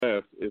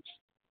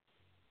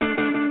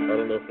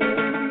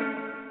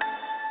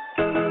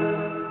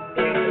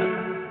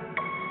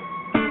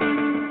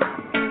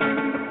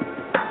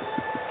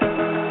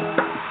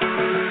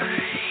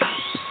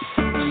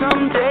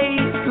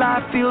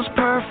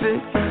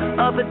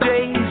Other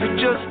days it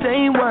just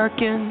ain't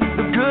working.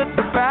 The good,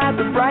 the bad,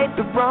 the right,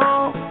 the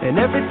wrong, and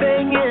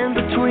everything in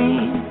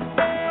between.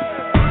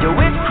 Yo,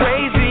 it's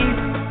crazy,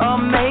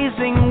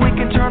 amazing. We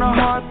can turn our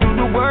heart through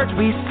the words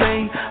we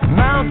say.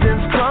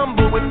 Mountains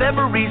crumble with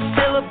every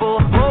syllable.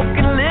 Hope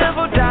can live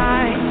or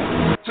die.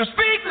 So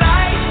speak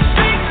life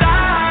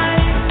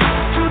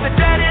to the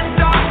deadest,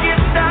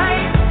 darkest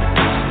night.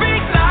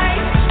 Speak life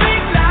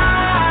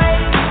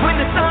when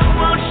the sun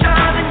won't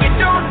shine and you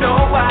don't know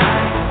why.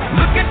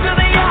 Look into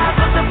the eyes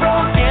of the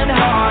broken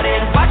hearted.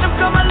 Watch them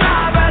come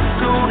alive as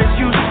soon as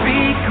you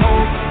speak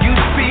hope. You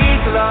speak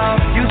love.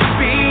 You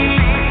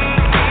speak.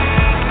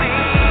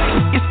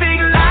 You speak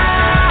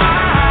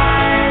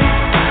life.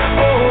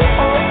 Oh,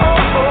 oh,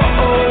 oh,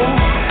 oh, oh.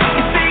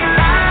 You speak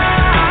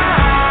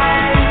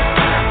life.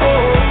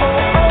 Oh, oh,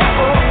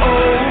 oh, oh,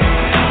 oh.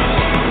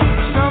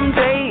 Some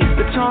days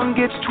the tongue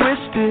gets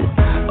twisted.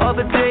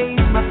 Other days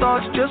my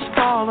thoughts just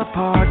fall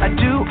apart. I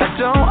do, I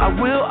don't, I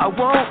will, I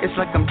won't. It's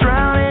like I'm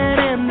drowning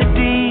in the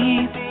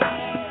deep.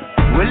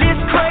 Well,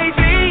 it's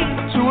crazy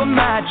to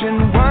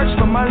imagine words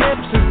from my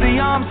lips as the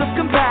arms of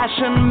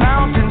compassion.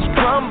 Mountains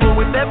crumble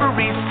with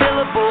every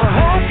syllable.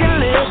 Hope can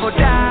live or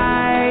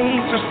die.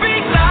 So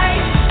speak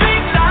life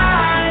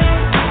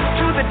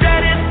to the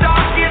deadest,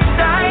 darkest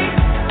night.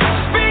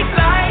 Speak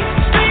life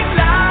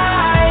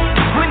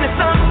when the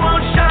sun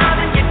won't shine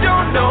and you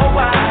don't know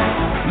why.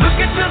 Look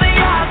into the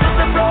eyes of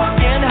the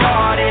broken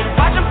hearted.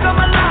 Watch them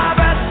come alive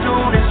as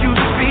soon as you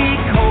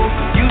speak hope.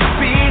 You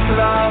speak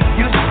love.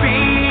 You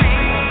speak.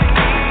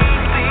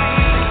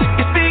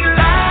 You speak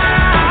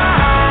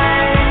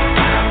life.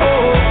 Oh,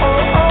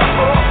 oh,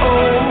 oh, oh,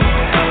 oh.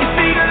 You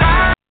speak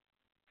life.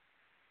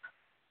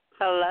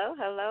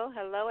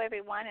 Hello,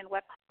 everyone, and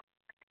welcome to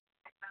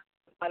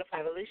the Butterfly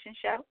Evolution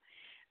Show.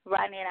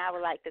 Rodney and I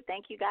would like to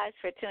thank you guys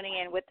for tuning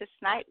in with us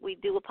tonight. We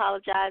do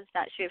apologize.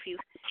 Not sure if you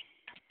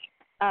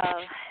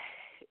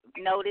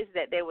noticed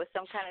that there was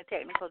some kind of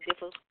technical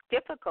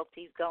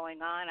difficulties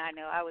going on. I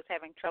know I was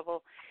having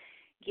trouble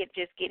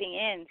just getting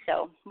in.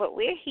 But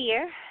we're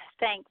here,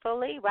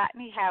 thankfully.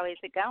 Rodney, how is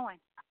it going?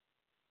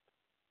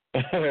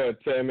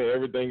 Tammy,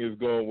 everything is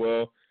going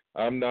well.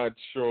 I'm not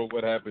sure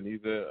what happened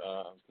either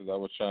because I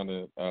was trying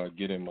to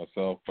get in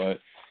myself. But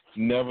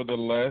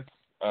nevertheless,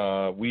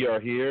 we are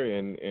here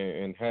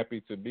and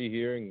happy to be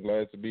here and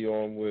glad to be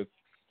on with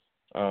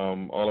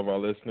all of our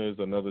listeners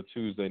another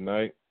Tuesday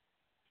night.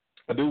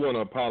 I do want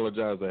to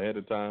apologize ahead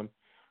of time.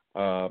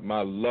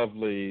 My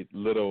lovely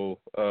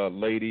little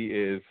lady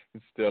is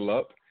still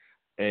up,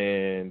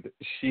 and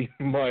she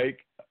might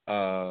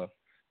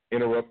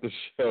interrupt the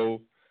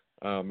show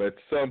at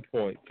some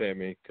point,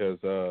 Tammy, because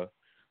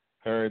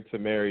her and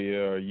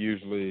Tamaria are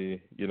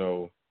usually,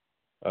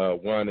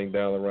 winding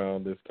down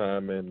around this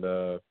time, and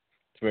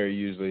Tamaria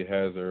usually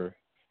has her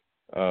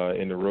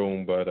in the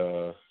room, but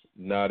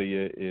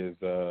Nadia is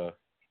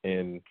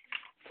in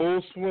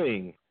full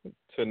swing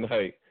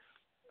tonight,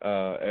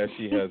 as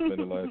she has been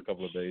the last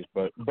couple of days.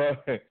 But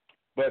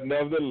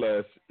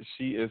nevertheless,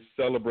 she is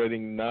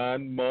celebrating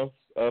 9 months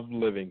of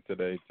living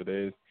today.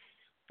 Today is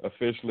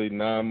officially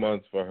 9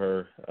 months for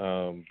her,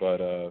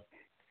 but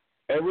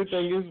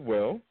everything is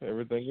well.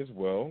 Everything is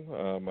well.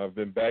 I've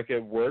been back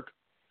at work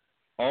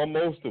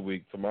almost a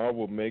week. Tomorrow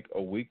will make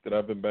a week that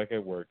I've been back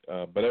at work.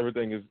 But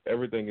everything is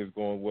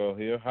going well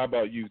here. How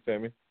about you,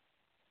 Tammy?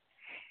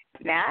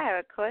 Now I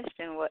have a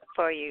question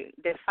for you.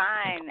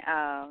 Define.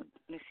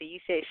 Let's see. You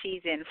said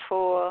she's in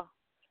full.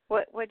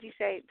 What did you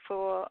say?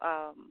 Full.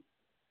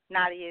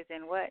 Nadia's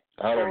in what?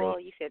 I don't know.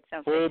 You said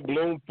something. Full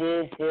bloom,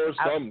 full for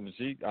something.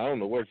 I don't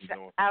know what she's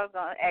doing. I was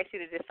going to ask you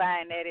to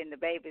define that in the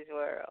baby's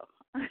world.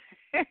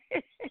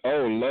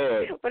 Oh,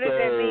 Lord. What does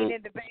that mean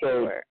in the baby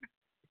world?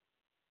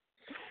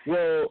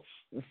 Well,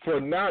 for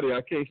Nadia,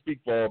 I can't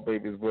speak for all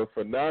babies, but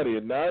for Nadia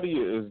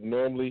is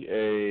normally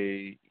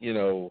a,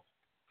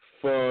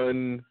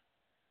 fun,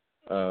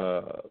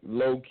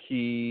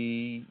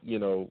 low-key,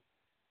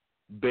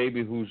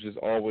 baby who's just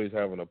always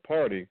having a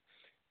party.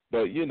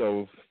 But,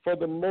 for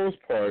the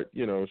most part,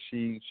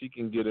 she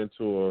can get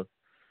into a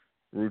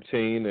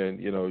routine and,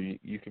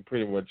 you can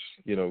pretty much,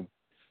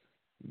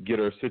 get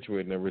her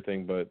situated and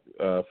everything. But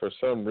for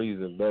some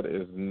reason, that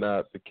is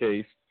not the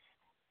case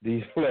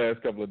these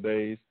last couple of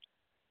days.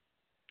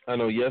 I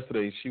know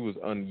yesterday she was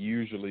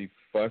unusually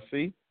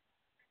fussy.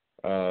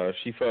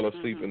 She fell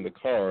asleep in the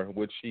car,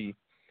 which she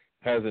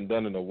hasn't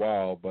done in a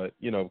while. But,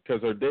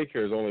 because her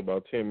daycare is only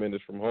about 10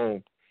 minutes from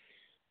home.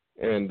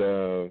 And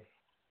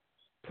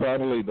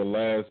probably about the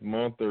last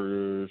month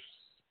or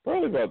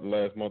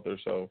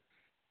so,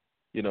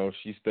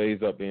 she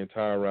stays up the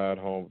entire ride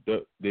home,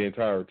 the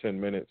entire 10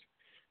 minutes.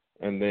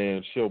 And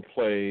then she'll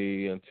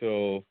play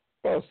until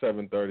about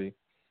 7:30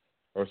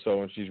 or so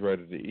when she's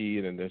ready to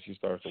eat, and then she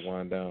starts to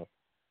wind down.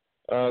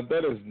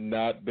 That has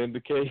not been the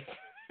case.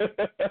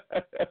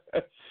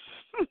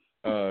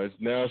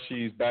 Now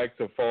she's back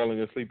to falling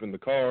asleep in the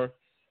car.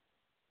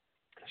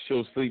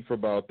 She'll sleep for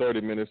about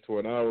 30 minutes to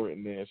an hour,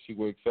 and then she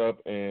wakes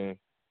up, and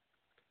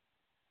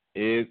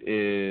it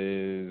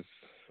is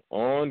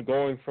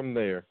ongoing from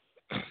there.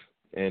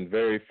 and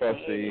very fussy,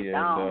 It is and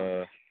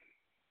on.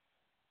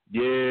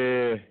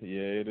 yeah,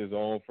 it is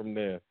on from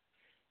there.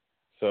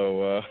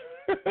 So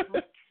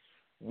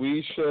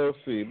we shall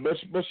see. But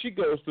she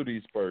goes through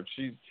these spurts.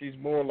 She's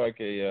more like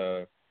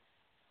a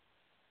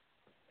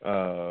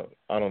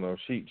I don't know.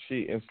 She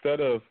instead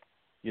of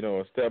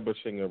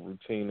establishing a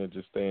routine and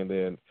just staying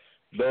there. And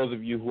those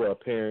of you who are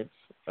parents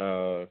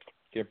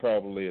can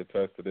probably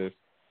attest to this.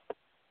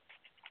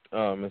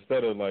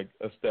 Instead of like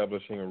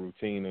establishing a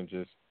routine and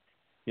just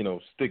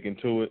sticking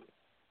to it,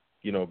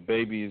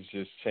 babies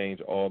just change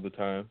all the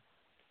time,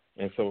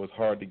 and so it's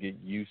hard to get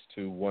used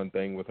to one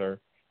thing with her,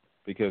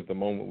 because the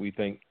moment we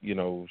think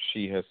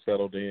she has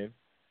settled in,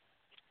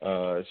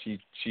 she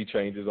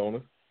changes on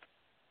us.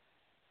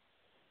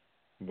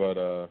 But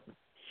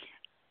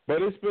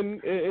it's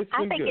been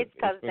I think good. it's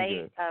because It's been they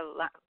good.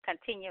 are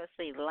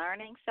continuously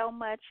learning so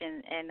much,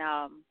 and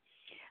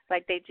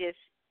like they just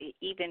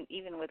even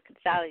with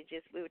Consoli,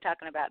 just we were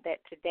talking about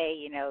that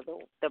today.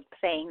 The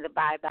saying the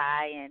bye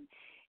bye,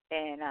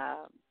 and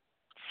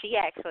she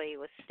actually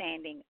was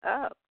standing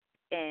up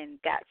and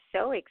got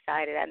so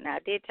excited. And I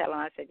did tell her,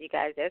 I said, "You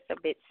guys, that's a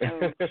bit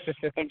soon,"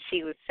 and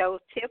she was so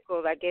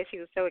tickled. I guess she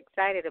was so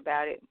excited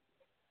about it.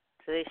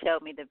 So they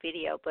showed me the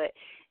video, but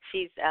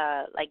she's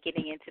like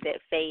getting into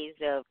that phase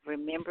of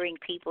remembering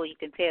people. You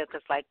can tell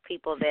because like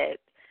people that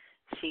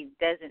she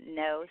doesn't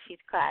know, she's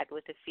cried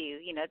with a few,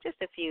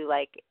 just a few.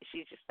 Like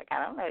she's just like,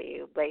 I don't know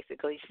you.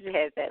 Basically, she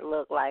has that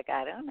look like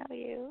I don't know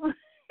you.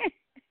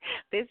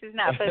 This is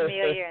not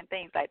familiar and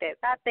things like that.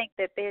 So I think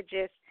that they're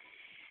just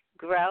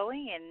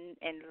growing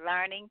and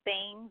learning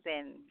things,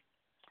 and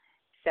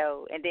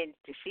so and then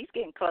she's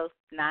getting close.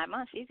 9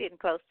 months, she's getting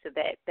close to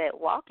that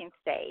walking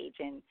stage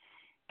and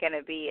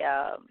gonna be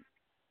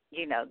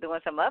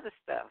doing some other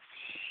stuff.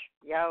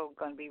 Y'all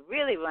gonna be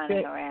really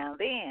running around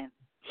then.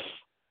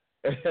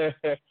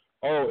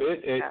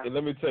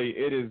 Let me tell you,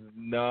 it is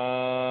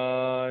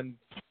non-stop.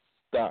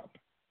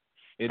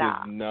 It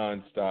is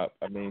non-stop.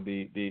 I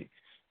mean,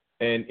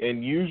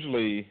 and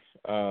usually,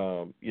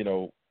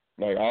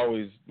 like I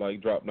always like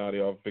drop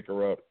Nadia off, pick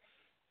her up,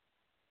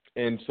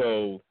 and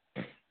so,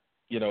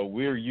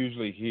 we're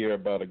usually here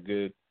about a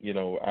good,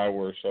 hour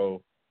or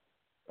so,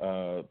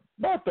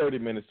 about 30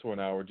 minutes to an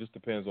hour, just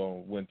depends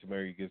on when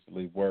Tamari gets to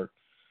leave work,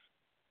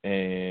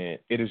 and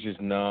it is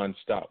just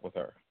nonstop with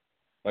her.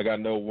 Like I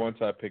know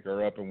once I pick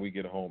her up and we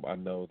get home, I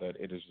know that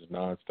it is just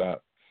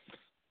nonstop.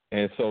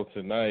 And so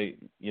tonight,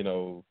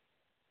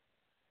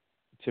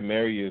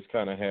 Tamari has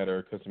kind of had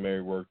her because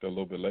Tamari worked a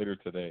little bit later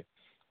today,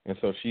 and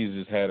so she's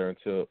just had her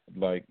until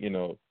like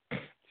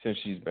since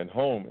she's been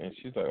home, and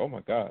she's like, oh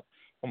my god.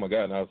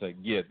 And I was like,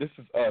 yeah, this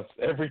is us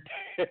every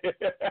day.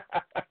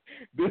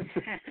 this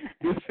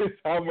is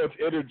how much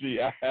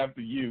energy I have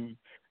to use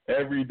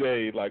every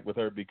day, like with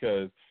her,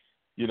 because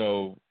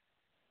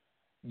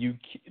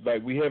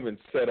we haven't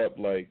set up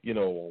like a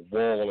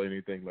wall or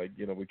anything, like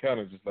we kind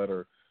of just let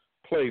her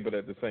play, but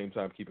at the same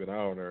time keep an eye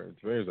on her. And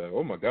Tamari's like,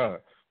 oh my god,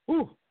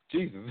 ooh,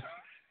 Jesus,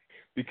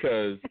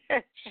 because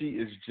she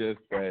is just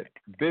that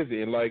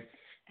busy, and like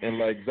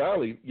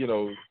Zali,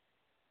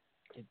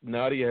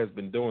 Nadia has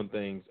been doing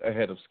things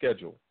ahead of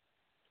schedule,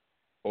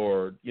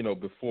 or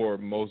before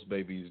most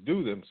babies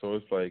do them. So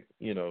it's like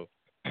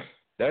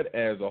that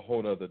adds a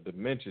whole other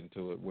dimension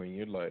to it when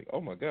you're like, oh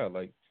my god,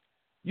 like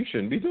you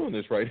shouldn't be doing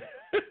this right.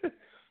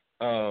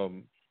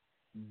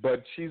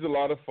 But she's a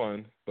lot of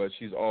fun, but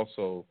she's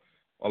also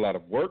a lot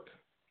of work,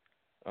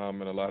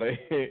 and a lot of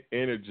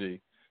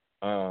energy.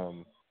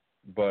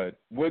 But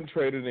wouldn't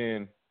trade it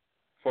in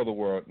for the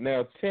world.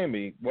 Now,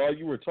 Tammy, while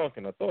you were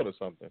talking, I thought of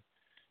something,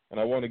 and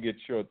I want to get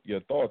your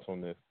thoughts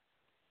on this.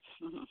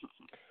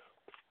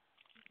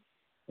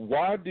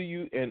 Why do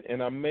you,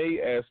 and I may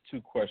ask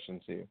two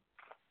questions here.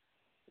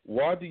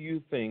 Why do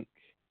you think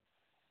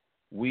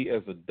we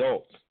as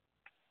adults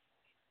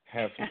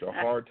have such a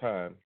hard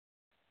time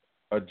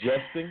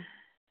adjusting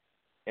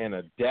and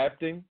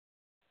adapting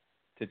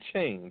to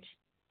change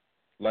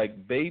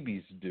like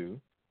babies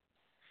do?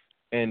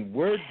 And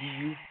where do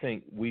you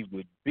think we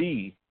would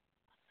be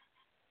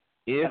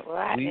if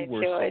we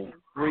were so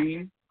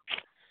free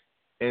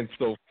and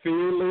so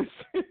fearless?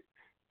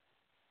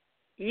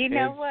 You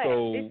know what?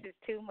 This is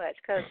too much,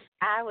 because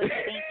I was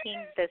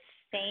thinking the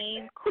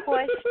same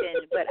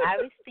question, but I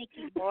was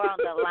thinking more on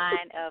the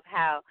line of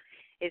how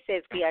it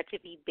says we are to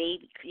be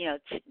babies,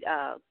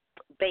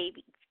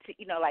 babies,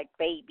 like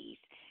babies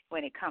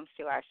when it comes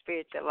to our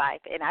spiritual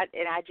life, and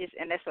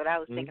that's what I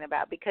was thinking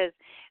about, because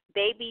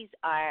babies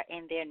are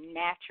in their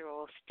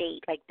natural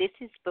state. Like this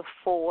is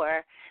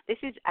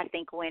I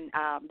think when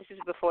this is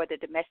before the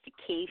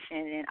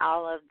domestication and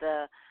all of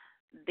the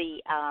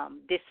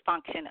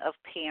dysfunction of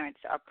parents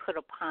are put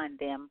upon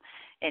them,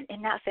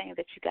 and not saying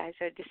that you guys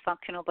are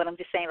dysfunctional, but I'm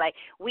just saying, like,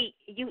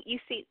 you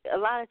see a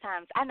lot of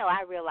times, I know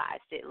I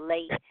realized it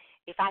late.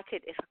 If I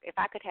could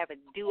have a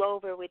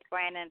do-over with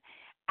Brandon,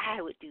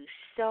 I would do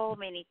so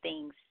many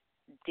things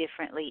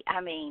differently. I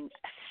mean,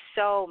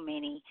 so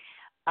many.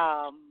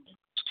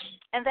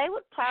 And they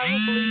would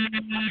probably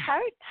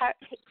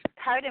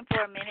hurt him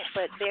for a minute,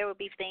 but there would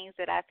be things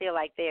that I feel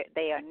like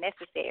they are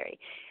necessary.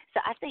 So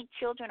I think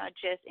children are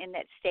just in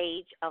that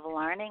stage of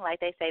learning. Like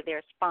they say,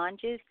 they're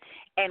sponges,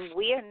 and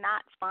we're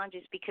not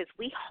sponges because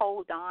we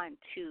hold on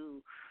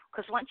to.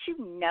 Because once you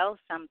know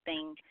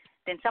something,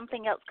 then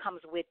something else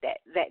comes with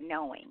that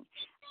knowing.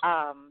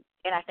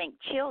 And I think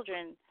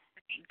children,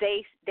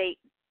 they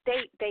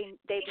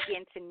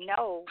begin to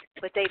know,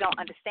 but they don't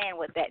understand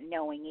what that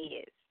knowing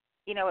is.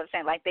 You know what I'm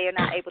saying? Like they are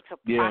not able to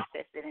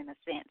process it in a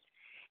sense,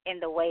 in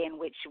the way in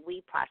which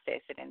we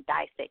process it and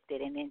dissect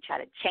it and then try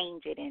to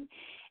change it.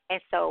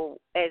 And so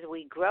as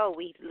we grow,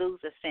 we lose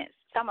a sense.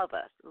 Some of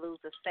us lose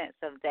a sense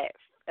of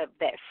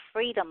that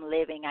freedom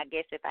living, I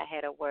guess, if I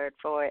had a word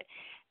for it.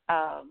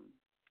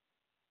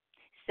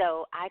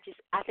 So I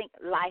think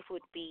life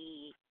would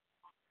be,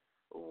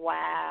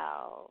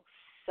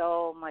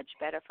 so much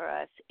better for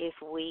us if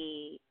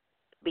we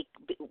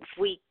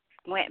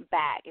went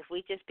back, if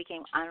we just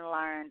became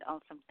unlearned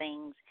on some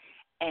things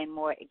and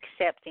more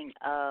accepting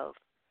of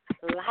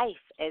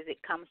life as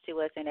it comes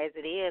to us and as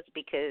it is,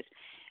 because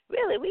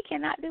really we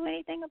cannot do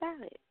anything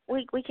about it.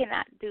 We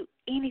cannot do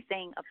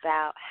anything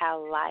about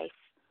how life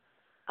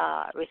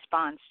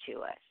responds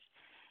to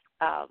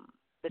us.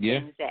 The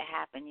things that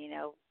happen,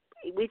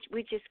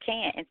 we just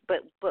can't.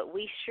 But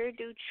we sure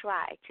do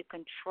try to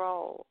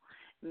control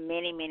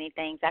many, many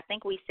things. I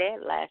think we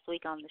said last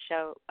week on the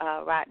show,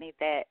 Rodney,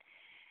 that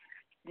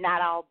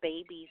not all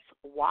babies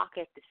walk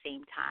at the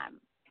same time,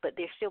 but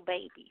they're still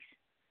babies.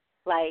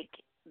 Like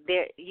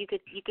you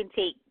can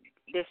take.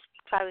 There's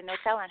probably no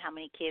telling how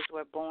many kids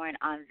were born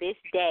on this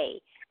day,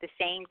 the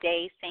same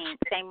day,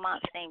 same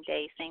month, same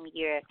day, same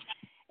year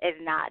as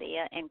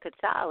Nadia and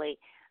Katsali,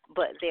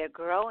 but their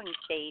growing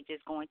stage is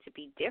going to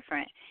be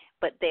different.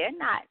 But they're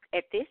not,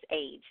 at this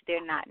age,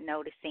 they're not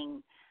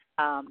noticing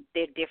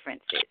their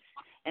differences.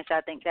 And so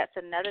I think that's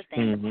another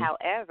thing. Mm-hmm.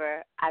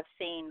 However, I've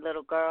seen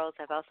little girls,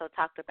 I've also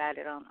talked about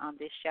it on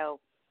this show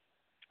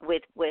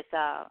with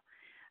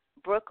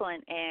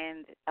Brooklyn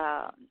and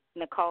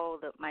Nicole,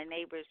 my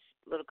neighbor's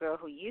little girl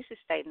who used to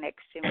stay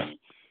next to me.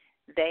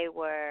 They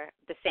were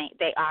the same.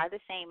 They are the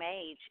same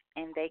age,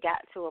 and they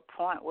got to a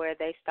point where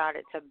they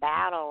started to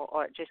battle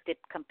or just to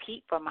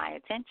compete for my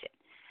attention.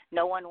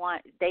 One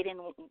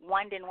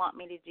didn't want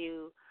me to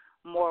do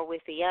more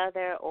with the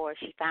other, or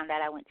she found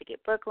out I went to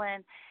get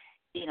Brooklyn.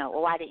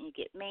 Or why didn't you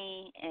get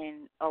me?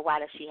 Or why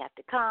does she have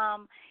to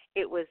come?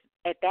 It was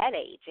at that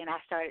age, and I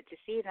started to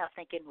see it, and I was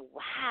thinking,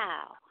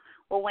 wow.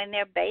 Well, when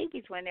they're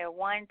babies, when they're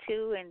 1,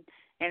 2,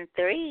 and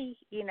 3,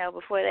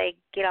 before they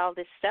get all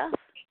this stuff,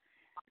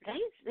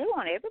 they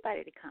want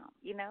everybody to come.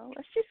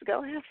 Let's just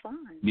go have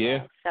fun.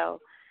 Yeah. So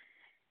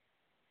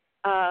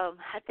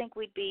I think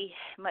we'd be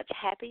much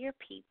happier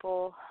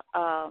people,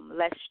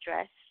 less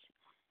stressed,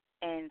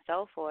 and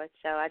so forth.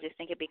 So I just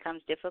think it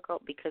becomes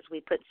difficult because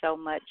we put so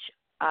much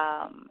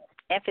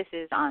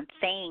emphasis on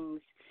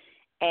things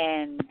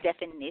and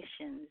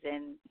definitions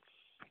and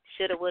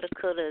shoulda, woulda,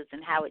 couldas,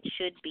 and how it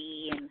should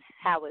be and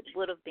how it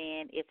would have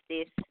been if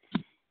this.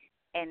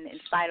 And in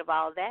spite of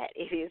all that,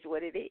 it is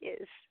what it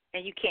is.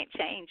 And you can't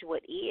change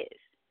what is.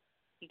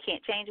 You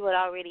can't change what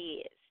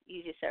already is.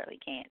 You just certainly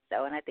can't.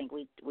 So, and I think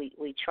we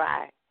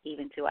try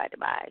even to our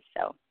demise.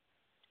 So,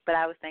 but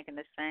I was thinking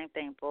the same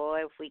thing.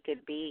 Boy, if we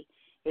could be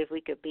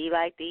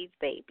like these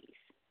babies.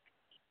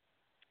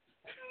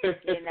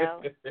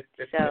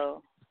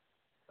 So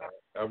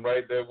I'm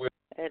right there with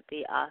you. That'd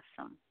be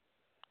awesome.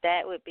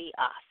 That would be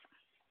awesome.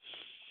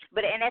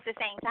 But and at the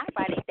same time,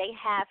 right, they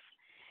have,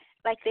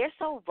 like, they're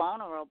so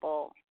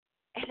vulnerable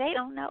and they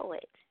don't know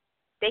it.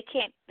 They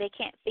can't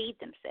feed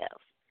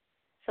themselves.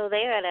 So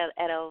they're at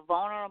a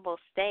vulnerable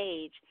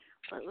stage,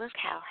 but look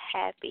how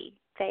happy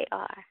they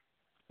are.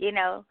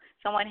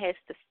 Someone has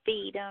to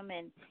feed them,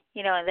 and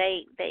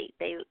they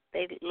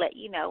let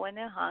you know when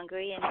they're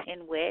hungry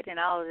and wet and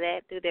all of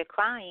that through their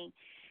crying.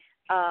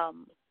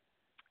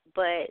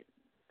 But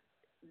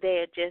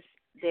they're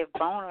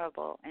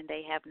vulnerable and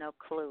they have no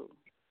clue.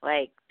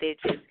 Like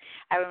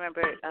I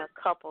remember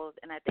couples,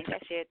 and I think I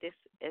shared this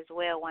as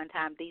well one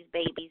time. These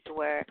babies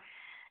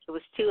it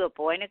was 2, a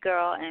boy and a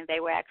girl, and they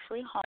were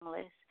actually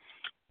homeless,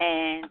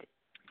 and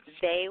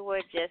they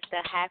were just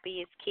the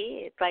happiest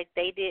kids. Like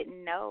they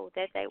didn't know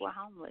that they were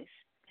homeless.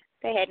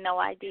 They had no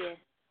idea,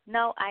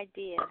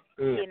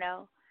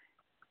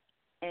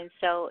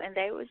 And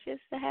they were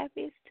just the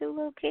happiest 2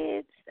 little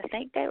kids. I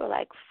think they were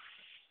like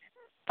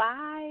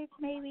 5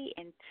 maybe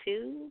and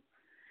 2.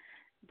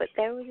 But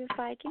they were just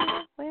like,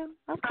 well,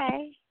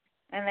 okay.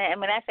 And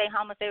when I say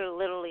homeless, they were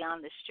literally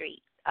on the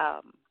street.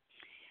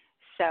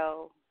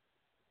 So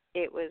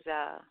it was,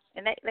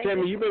 and they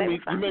Tammy, you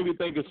made me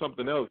think of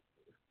something else.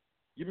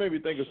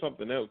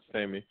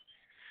 Tammy.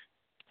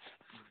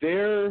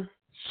 Their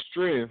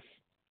strength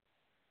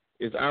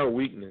is our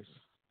weakness,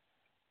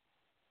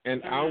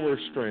 and our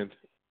strength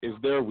is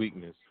their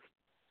weakness.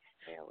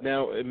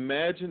 Now,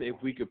 imagine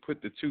if we could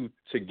put the 2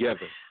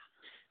 together.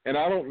 And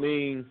I don't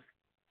mean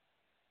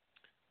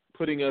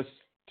putting us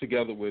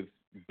together with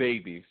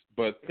babies,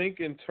 but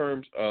think in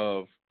terms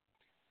of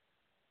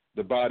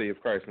the body of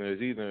Christ. And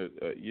there's either,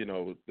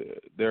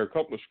 there are a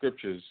couple of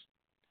scriptures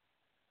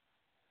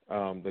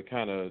that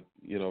kind of,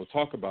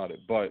 talk about it.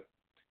 But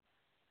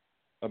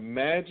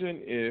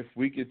imagine if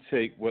we could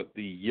take what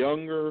the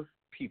younger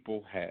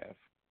people have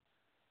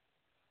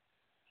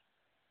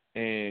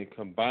and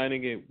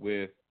combining it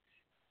with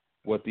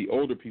what the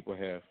older people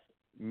have,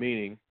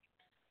 meaning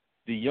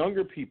the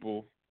younger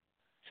people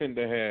tend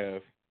to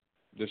have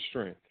the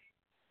strength.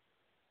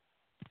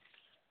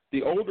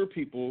 The older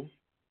people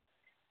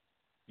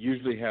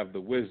usually have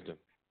the wisdom.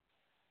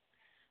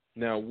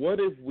 Now, what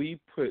if we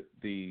put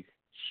the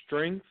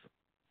strength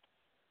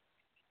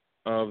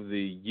of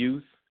the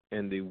youth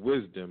and the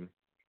wisdom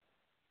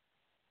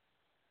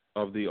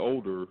of the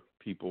older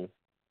people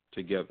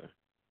together?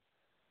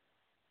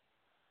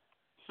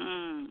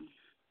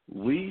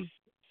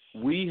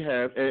 We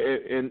have,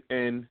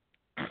 and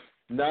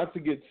not to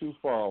get too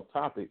far off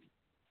topic,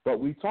 but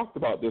we talked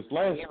about this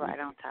last week. You're right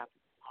on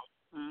topic.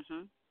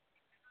 Mhm.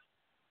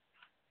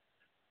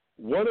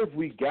 What if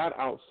we got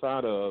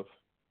outside of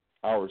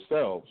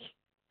ourselves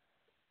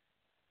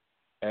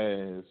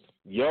as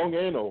young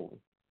and old,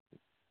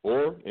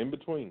 or in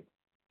between?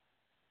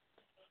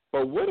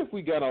 But what if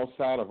we got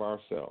outside of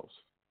ourselves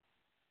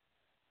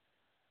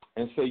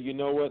and say, you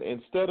know what,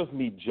 instead of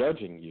me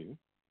judging you,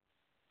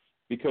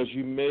 because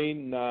you may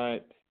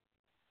not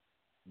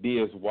be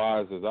as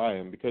wise as I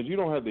am, because you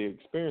don't have the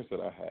experience that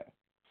I have,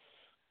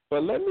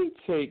 but let me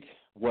take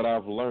what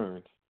I've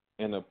learned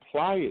and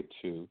apply it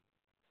to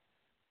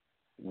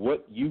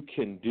what you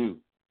can do.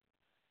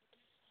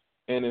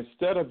 And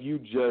instead of you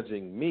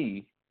judging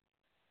me,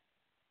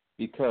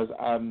 because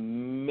I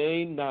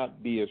may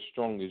not be as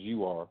strong as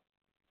you are,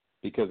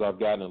 because I've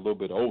gotten a little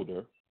bit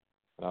older,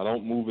 and I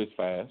don't move as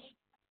fast,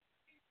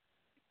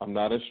 I'm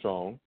not as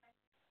strong,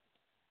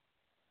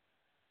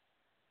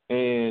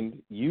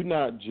 and you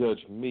not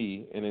judge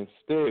me, and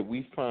instead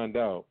we find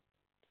out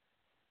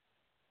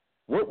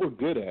what we're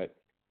good at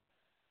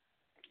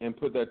and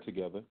put that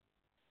together,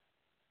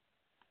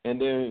 and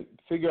then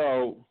figure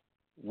out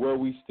where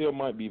we still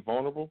might be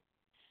vulnerable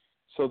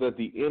so that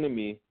the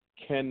enemy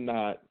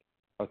cannot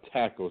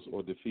attack us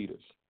or defeat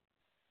us.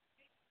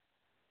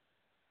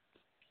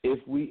 If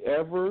we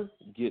ever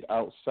get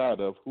outside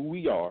of who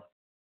we are,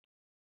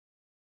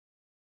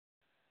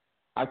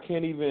 I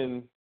can't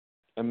even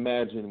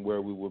imagine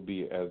where we will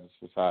be as a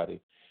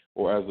society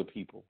or as a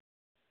people,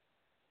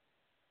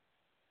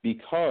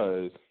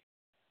 because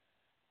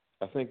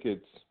I think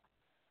it's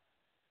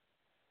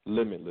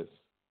limitless.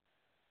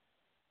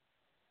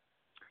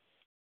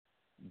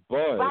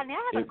 But Rodney, I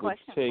have a it would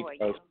question take for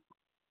you. us.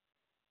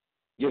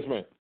 Yes,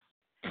 ma'am.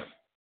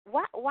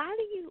 Why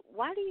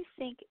do you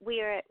think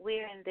we're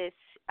in this?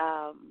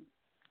 How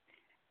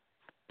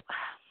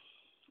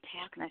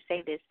can I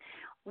say this?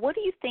 What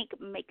do you think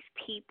makes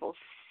people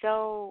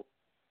so?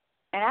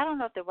 And I don't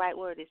know if the right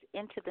word is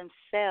into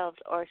themselves,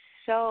 or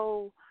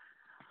so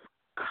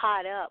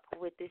caught up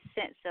with this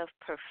sense of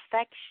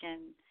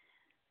perfection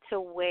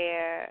to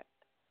where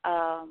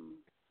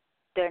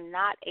they're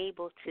not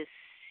able to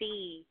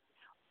see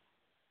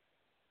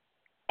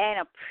and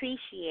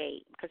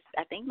appreciate, because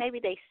I think maybe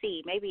they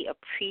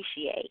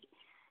appreciate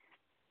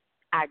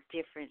our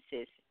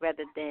differences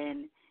rather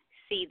than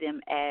see them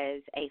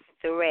as a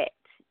threat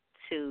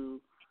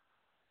to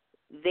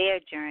their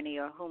journey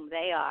or whom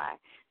they are.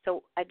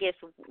 So I guess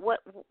why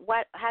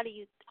do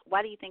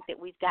you think that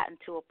we've gotten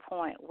to a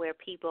point where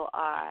people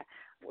are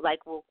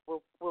like, we'll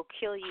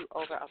kill you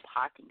over a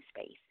parking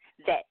space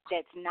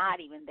that's not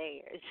even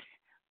theirs?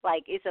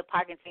 Like, it's a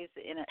parking space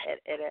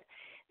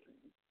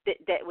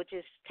that would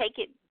just take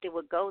it, that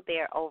would go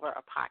there over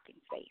a parking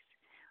space.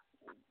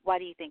 Why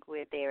do you think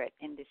we're there at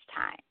this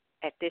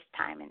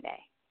time and day?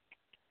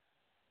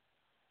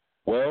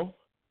 Well,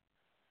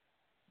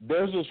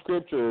 there's a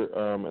scripture,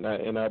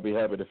 and I'll be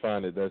happy to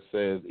find it, that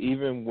says,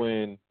 even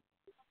when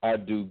I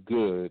do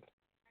good,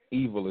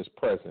 evil is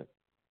present.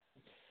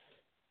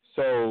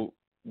 So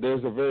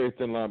there's a very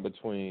thin line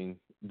between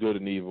good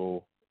and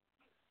evil,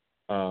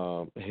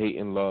 hate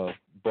and love.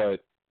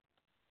 But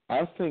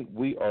I think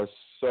we are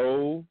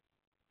so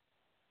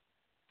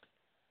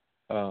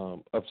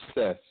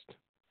obsessed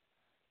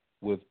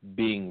with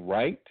being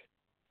right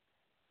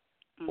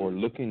or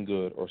looking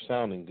good or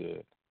sounding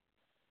good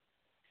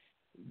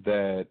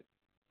that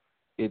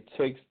it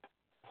takes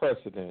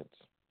precedence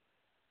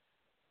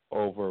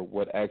over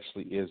what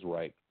actually is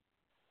right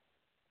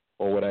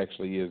or what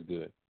actually is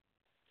good.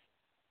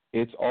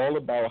 It's all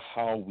about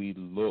how we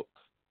look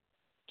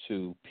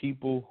to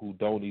people who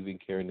don't even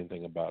care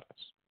anything about us.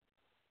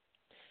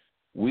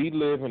 We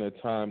live in a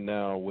time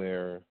now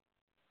where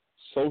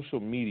social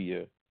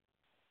media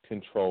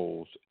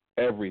controls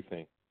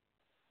everything.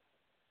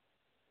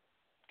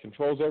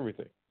 Controls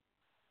everything.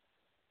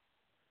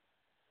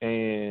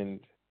 And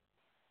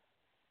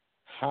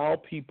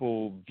how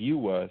people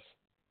view us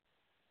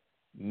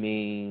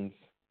means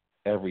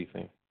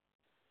everything.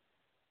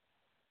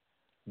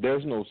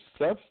 There's no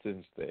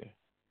substance there.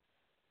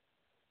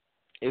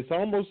 It's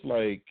almost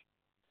like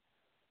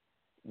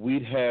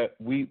we'd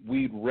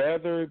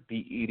rather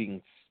be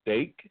eating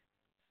steak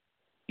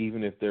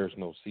even if there's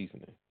no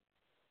seasoning.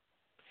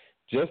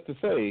 Just to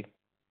say,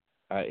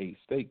 I ate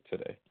steak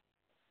today.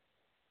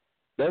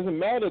 Doesn't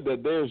matter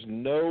that there's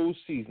no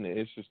seasoning.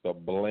 It's just a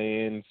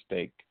bland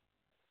steak.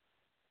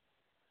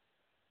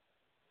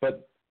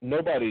 But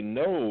nobody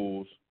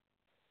knows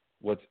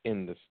what's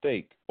in the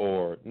steak,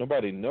 or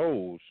nobody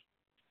knows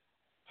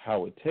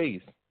how it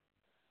tastes.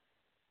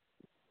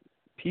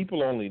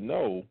 People only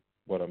know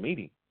what I'm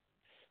eating.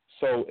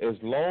 So as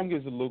long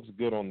as it looks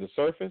good on the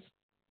surface,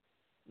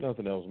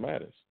 nothing else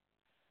matters.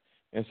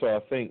 And so I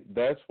think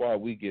that's why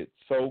we get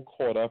so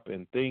caught up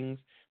in things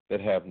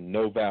that have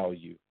no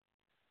value,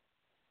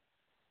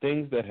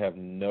 things that have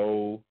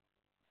no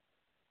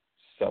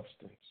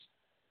substance.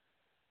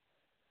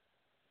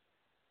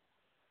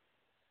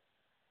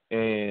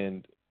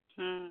 And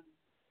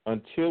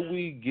until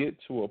we get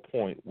to a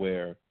point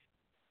where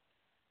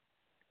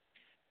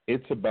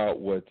it's about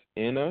what's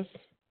in us,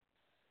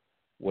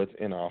 what's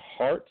in our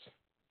hearts,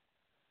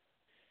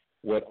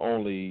 what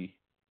only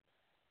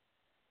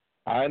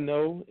I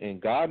know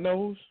and God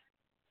knows,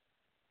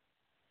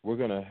 we're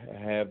going to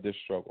have this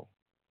struggle.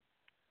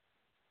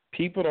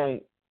 People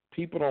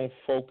don't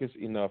focus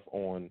enough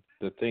on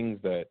the things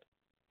that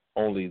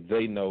only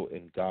they know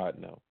and God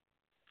know.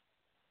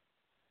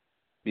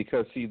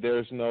 Because, see,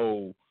 there's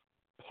no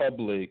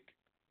public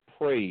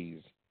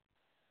praise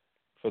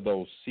for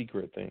those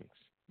secret things.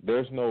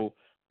 There's no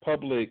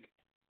public,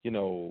 there's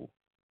no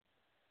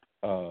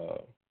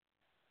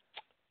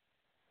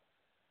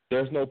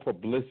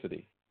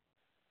publicity.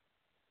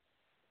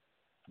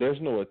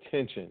 There's no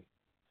attention.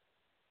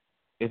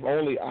 If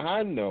only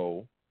I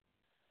know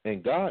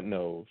and God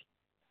knows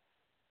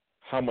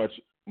how much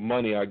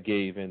money I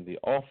gave in the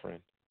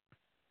offering,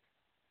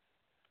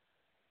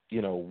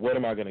 what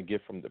am I going to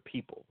get from the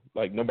people?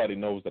 Like, nobody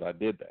knows that I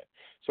did that.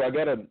 So I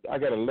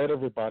gotta let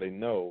everybody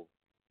know,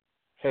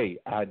 hey,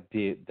 I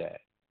did that.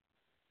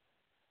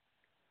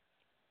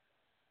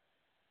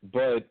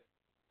 But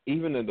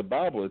even in the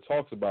Bible, it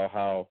talks about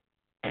how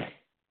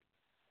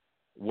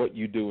what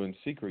you do in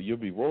secret, you'll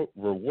be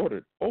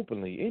rewarded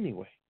openly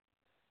anyway.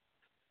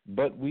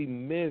 But we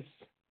miss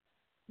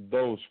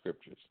those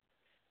scriptures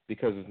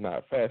because it's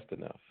not fast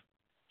enough.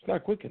 It's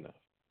not quick enough.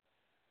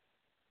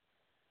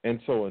 And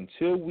so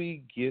until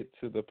we get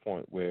to the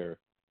point where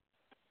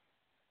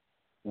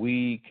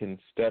we can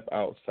step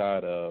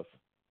outside of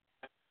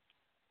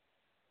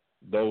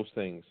those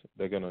things,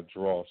 they're going to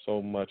draw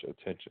so much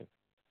attention.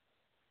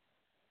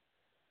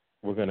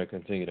 We're going to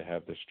continue to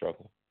have this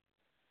struggle.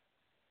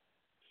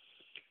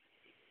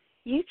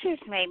 You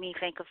just made me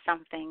think of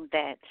something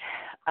that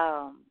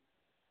I'm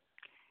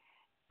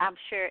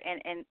sure,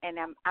 and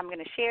I'm going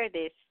to share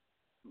this,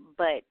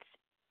 but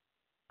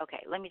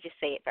okay, let me just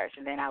say it first,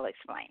 and then I'll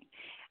explain.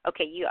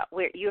 Okay,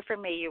 you're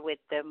familiar with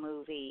the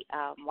movie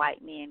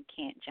White Men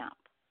Can't Jump.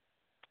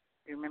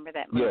 Remember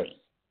that movie?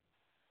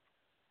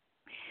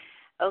 Yes.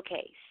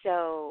 Okay,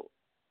 so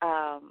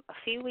a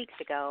few weeks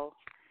ago,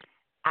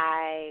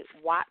 I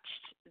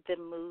watched the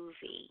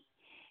movie,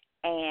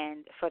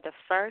 and for the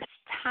first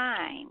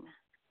time,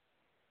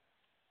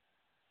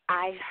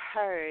 I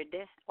heard,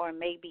 or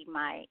maybe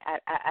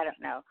I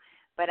don't know,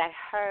 but I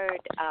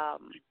heard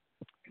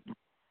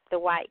the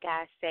white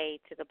guy say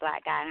to the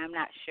black guy, and I'm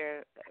not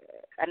sure,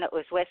 I know it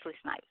was Wesley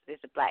Snipes,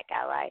 is the black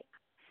guy, right?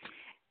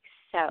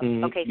 So,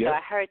 okay, yep. So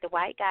I heard the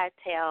white guy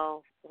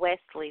tell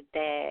Wesley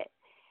that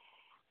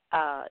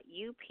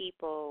you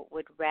people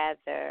would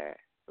rather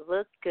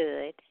look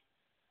good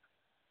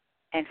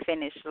and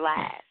finish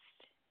last,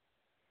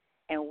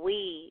 and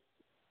we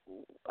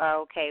are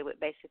okay with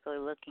basically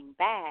looking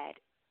bad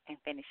and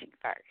finishing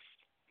first.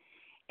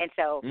 And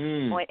so,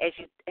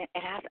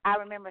 I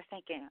remember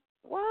thinking,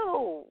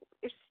 whoa,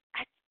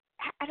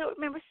 I don't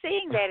remember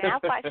seeing that, and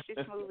I've watched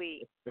this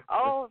movie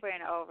over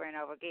and over and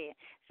over again.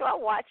 So I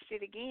watched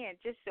it again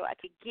just so I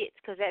could get,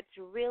 because that's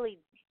really,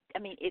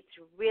 it's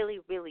really,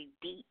 really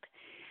deep.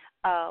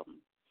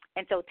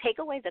 And so take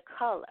away the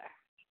color.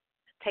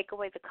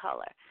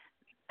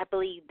 I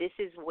believe this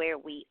is where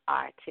we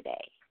are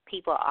today.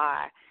 People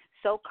are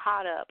so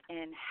caught up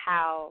in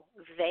how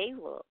they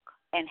look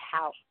and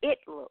how it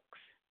looks,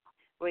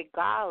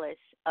 regardless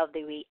of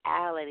the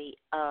reality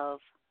of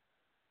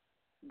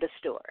the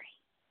story.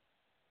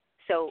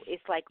 So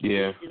it's like we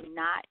do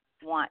not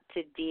want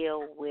to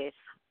deal with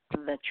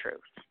the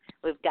truth.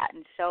 We've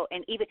gotten so,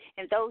 and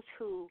those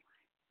who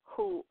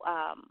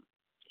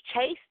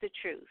chase the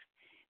truth,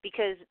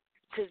 because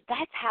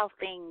that's how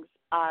things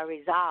are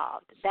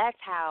resolved. That's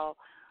how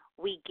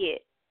we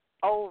get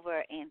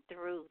over and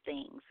through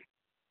things.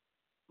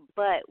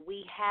 But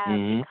we have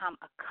become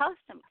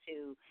accustomed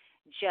to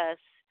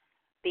just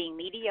being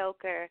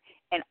mediocre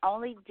and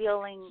only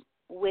dealing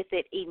with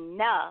it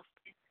enough.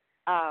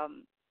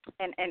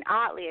 And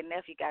oddly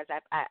enough, you guys,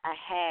 I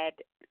had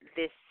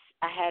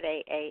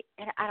a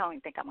and I don't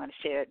even think I'm going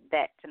to share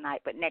that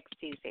tonight, but next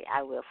Tuesday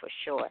I will for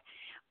sure.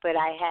 But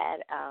I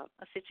had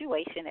a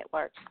situation at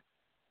work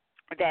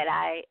that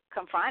I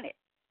confronted.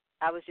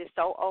 I was just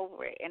so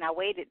over it, and I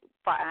waited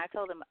far. And I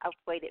told them I've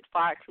waited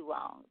far too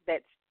long.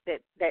 That's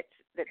that's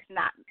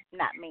not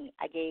me.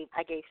 I gave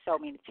so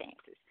many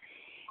chances.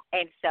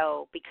 And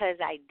so because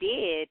I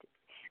did,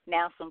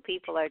 now some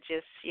people are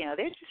just,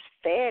 they're just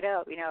fed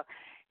up,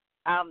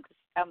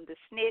 the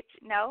snitch.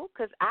 No,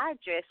 because I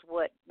addressed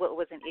what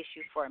was an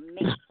issue for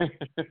me,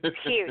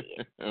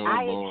 period.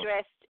 I Lord.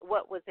 addressed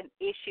what was an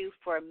issue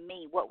for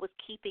me, what was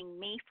keeping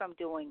me from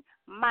doing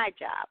my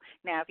job.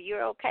 Now, if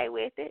you're okay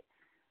with it,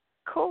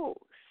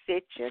 cool.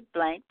 Sit your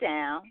blank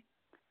down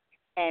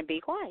and be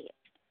quiet.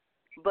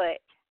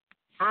 But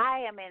I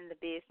am in the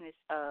business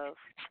of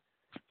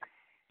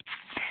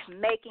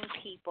making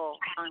people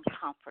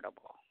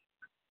uncomfortable.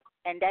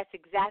 And that's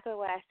exactly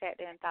what I sat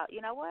there and thought,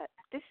 you know what?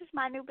 This is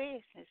my new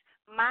business.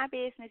 My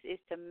business is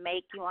to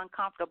make you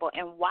uncomfortable.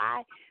 And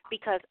why?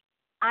 Because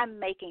I'm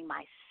making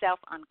myself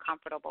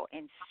uncomfortable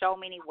in so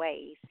many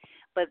ways.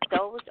 But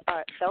those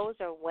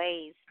are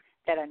ways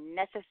that are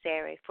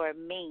necessary for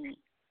me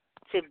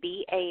to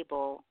be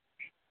able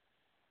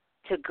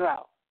to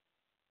grow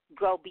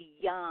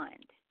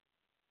beyond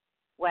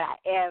what I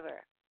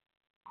ever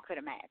could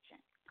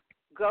imagine,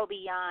 grow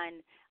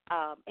beyond,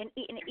 and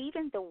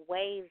even the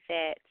way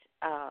that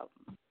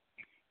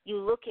you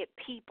look at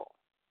people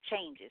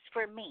changes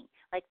for me.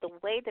 Like the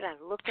way that I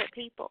look at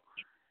people,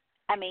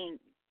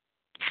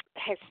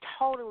 has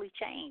totally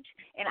changed.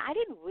 And I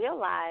didn't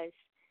realize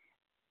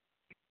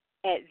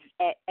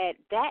at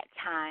that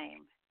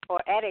time or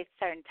at a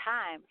certain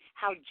time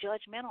how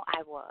judgmental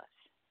I was.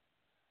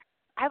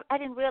 I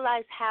didn't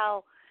realize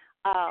how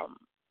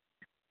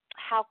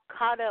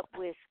caught up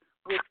with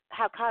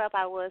how caught up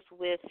I was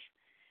with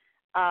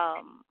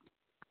I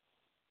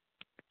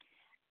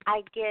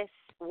guess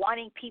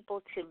wanting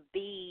people to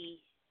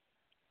be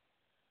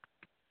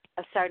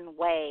a certain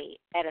way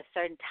at a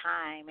certain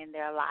time in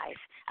their life.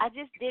 I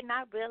just did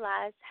not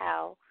realize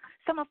how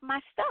some of my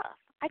stuff.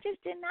 I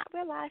just did not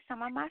realize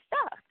some of my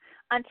stuff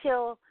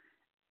until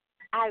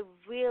I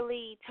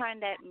really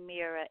turned that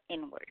mirror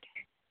inward.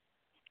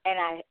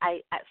 And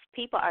I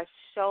people are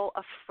so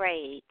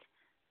afraid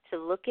to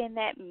look in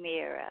that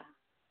mirror.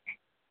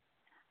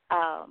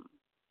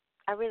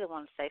 I really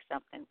want to say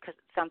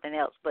something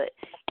else, but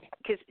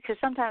because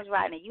sometimes,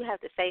 Rodney, you have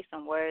to say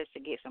some words to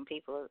get some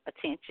people's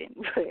attention.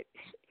 But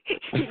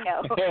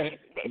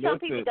some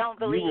people don't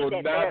believe you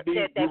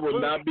will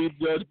not be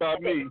judged by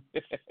me.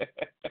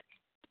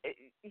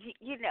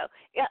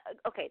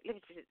 Okay. Let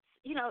me just,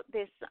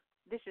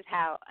 this is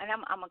how, and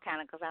I'm gonna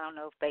kind of, because I don't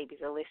know if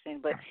babies are listening,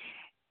 but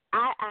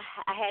I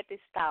had this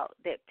thought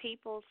that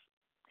people's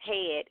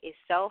head is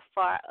so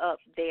far up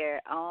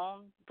their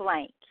own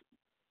blank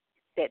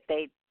that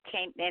they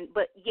can't,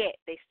 but yet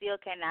they still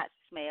cannot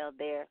smell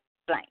their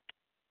blank.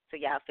 So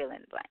y'all fill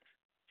in the blanks.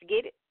 You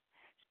get it?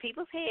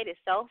 People's head is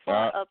so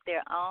far up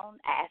their own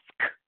ass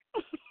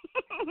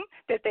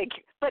that they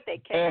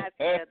cannot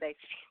smell their.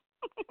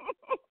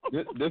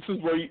 This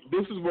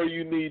is where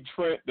you need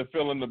Trent to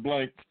fill in the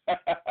blank.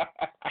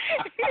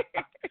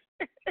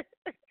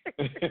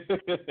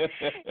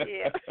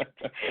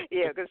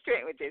 Yeah, because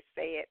Trent would just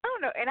say it. I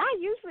don't know, and I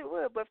usually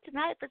would, but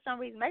tonight for some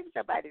reason maybe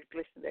somebody's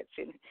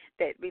listening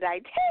that be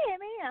like, "Hey,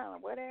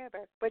 man,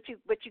 whatever." But you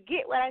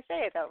get what I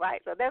said though,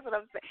 right? So that's what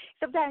I'm saying.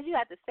 Sometimes you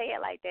have to say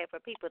it like that for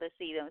people to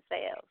see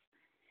themselves.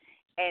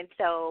 And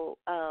so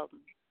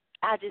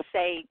I just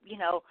say,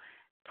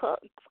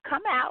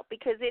 come out,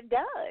 because it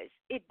does.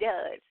 It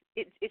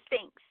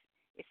stinks.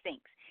 It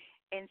stinks.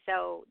 And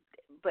so,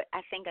 but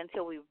I think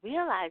until we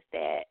realize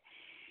that,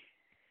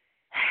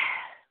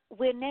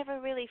 we're never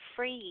really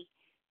free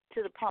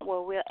to the point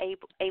where we're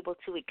able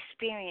to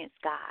experience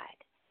God.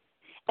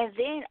 And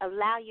then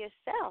allow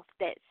yourself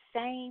that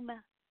same,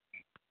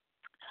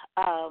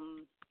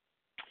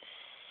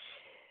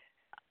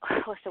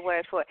 what's the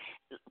word for it?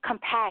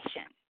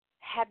 Compassion.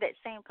 Have that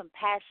same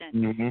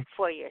compassion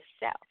for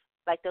yourself.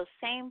 Like those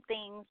same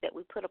things that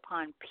we put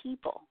upon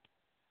people,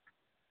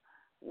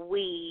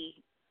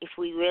 if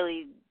we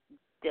really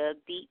dug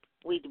deep,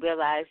 we'd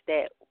realize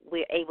that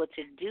we're able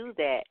to do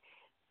that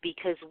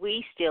because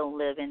we still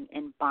live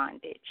in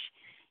bondage.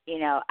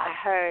 I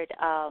heard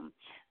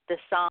the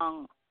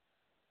song,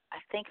 I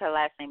think her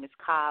last name is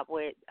Cobb,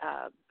 where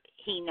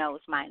He Knows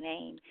My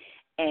Name,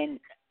 and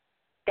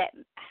I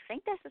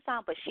think that's the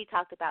song, but she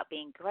talked about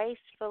being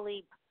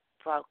gracefully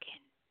broken.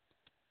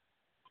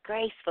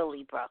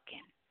 Gracefully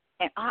broken.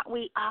 And aren't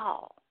we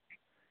all?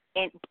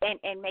 And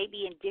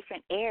maybe in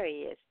different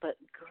areas, but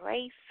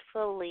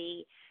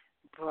gracefully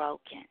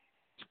broken.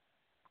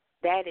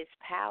 That is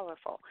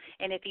powerful.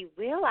 And if you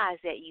realize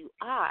that you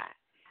are,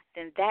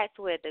 then that's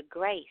where the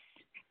grace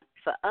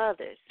for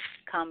others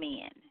come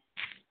in.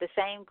 The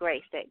same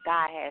grace that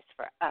God has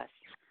for us.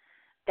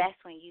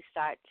 That's when you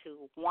start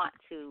to want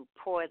to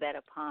pour that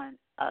upon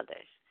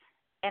others.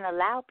 And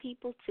allow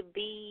people to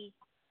be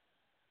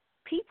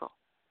people.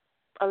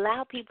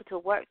 Allow people to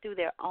work through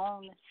their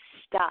own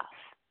stuff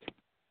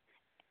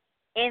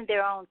in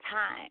their own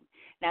time.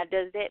 Now,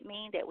 does that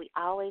mean that we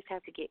always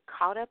have to get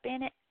caught up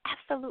in it?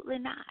 Absolutely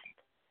not.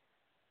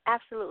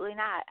 Absolutely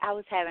not. I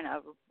was having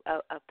a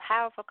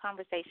powerful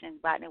conversation,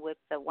 Rodney, with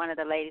one of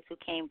the ladies who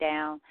came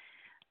down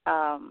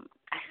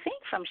I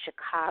think from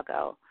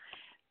Chicago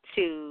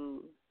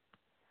to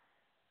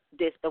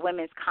the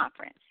women's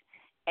conference.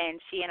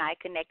 And she and I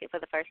connected for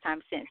the first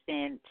time since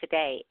then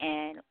today.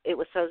 And it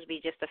was supposed to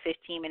be just a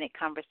 15-minute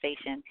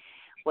conversation.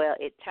 Well,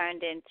 it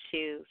turned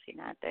into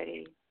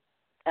 9:30,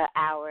 an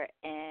hour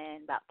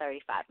and about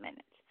 35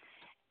 minutes.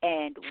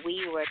 And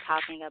we were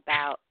talking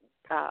about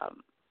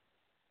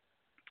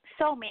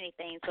so many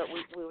things, but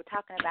we were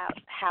talking about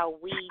how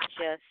we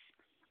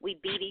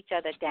beat each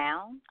other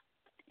down,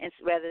 and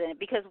rather than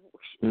because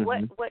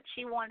what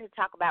she wanted to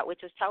talk about,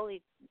 which was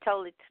totally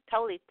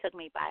took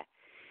me by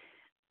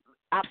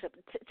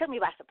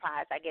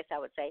surprise, I guess I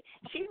would say.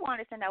 She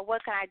wanted to know,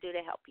 what can I do to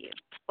help you?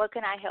 What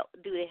can I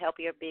do to help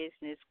your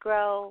business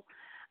grow?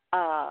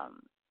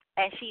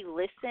 And she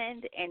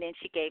listened, and then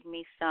she gave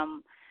me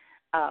some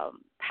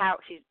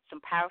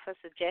powerful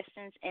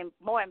suggestions, and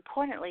more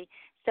importantly,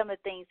 some of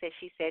the things that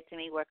she said to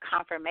me were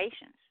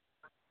confirmations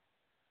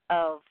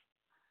of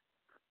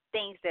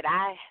things that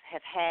I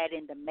have had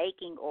in the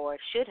making or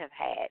should have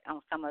had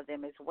on some of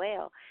them as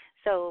well.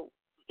 So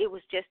it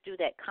was just through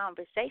that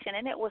conversation,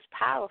 and it was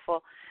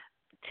powerful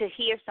to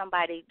hear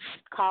somebody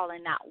call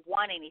and not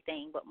want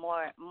anything, but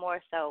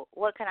more so,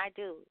 what can I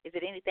do? Is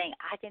it anything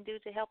I can do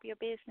to help your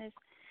business?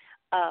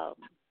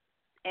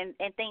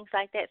 And things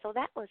like that. So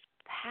that was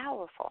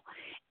powerful.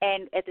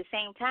 And at the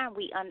same time,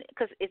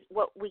 because it's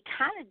what we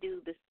kind of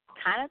do, this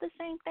kind of the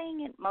same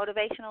thing in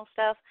motivational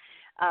stuff.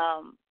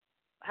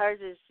 Hers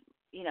is,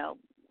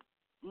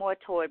 more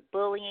toward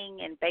bullying,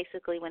 and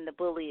basically when the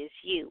bully is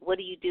you. What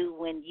do you do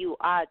when you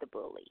are the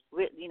bully?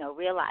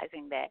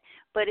 Realizing that.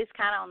 But it's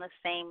kind of on the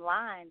same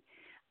line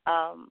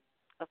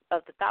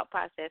of the thought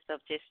process of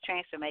just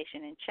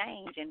transformation and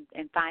change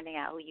and finding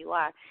out who you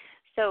are.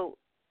 So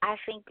I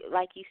think,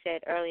 like you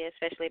said earlier,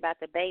 especially about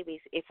the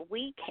babies, if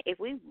we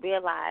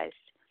realized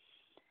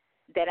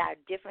that our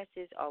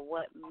differences are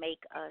what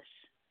make us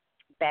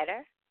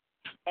better,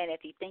 and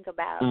if you think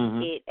about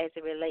it as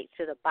it relates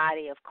to the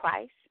body of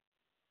Christ,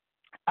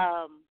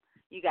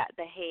 you got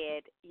the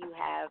head, you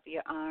have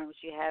your arms,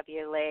 you have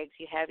your legs,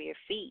 you have your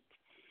feet,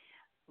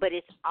 but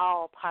it's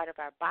all part of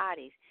our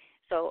bodies.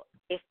 So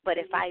if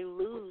I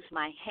lose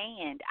my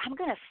hand, I'm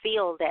going to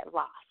feel that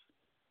loss.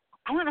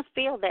 I'm going to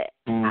feel that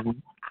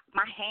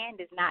my hand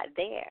is not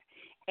there,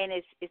 and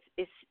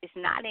it's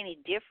not any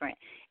different.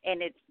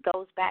 And it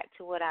goes back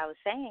to what I was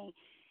saying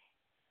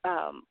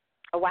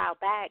a while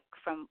back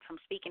from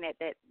speaking at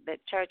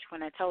that church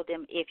when I told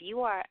them, if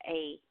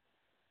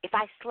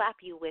I slap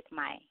you with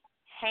my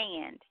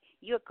hand,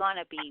 you're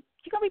gonna be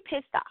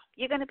pissed off.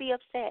 You're gonna be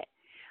upset.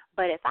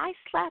 But if I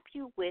slap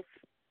you with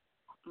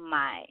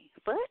my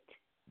foot,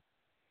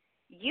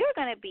 you're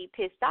gonna be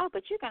pissed off,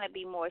 but you're gonna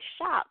be more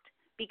shocked,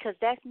 because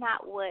that's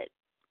not what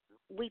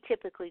we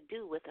typically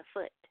do with a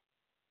foot.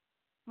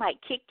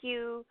 Might kick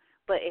you,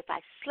 but if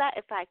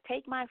I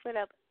take my foot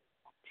up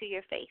to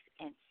your face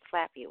and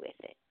slap you with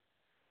it,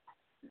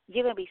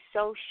 you're gonna be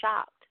so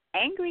shocked,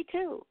 angry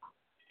too.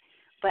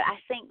 But I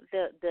think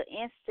the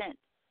instant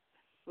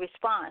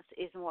response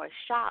is more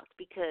shocked,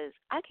 because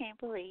I can't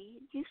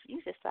believe you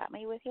just slapped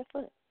me with your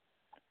foot.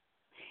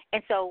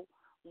 And so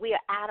we are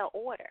out of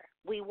order.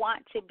 We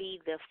want to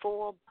be the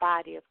full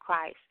body of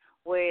Christ,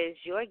 whereas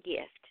your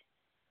gift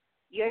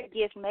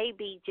may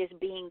be just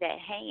being that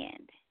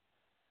hand.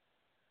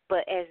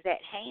 But as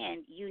that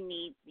hand, you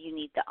need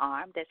the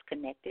arm that's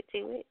connected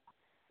to it,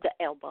 the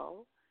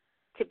elbow,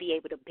 to be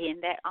able to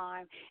bend that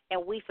arm.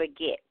 And we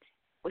forget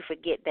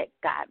that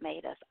God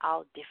made us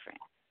all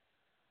different.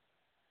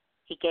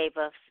 He gave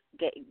us,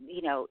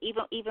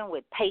 even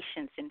with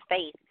patience and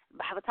faith. The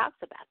Bible talks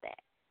about that.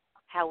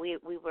 How we're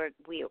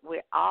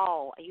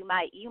all. You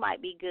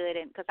might be good,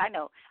 and because I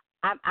know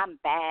I'm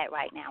bad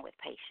right now with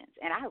patience,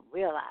 and I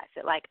realize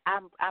that. Like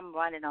I'm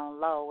running on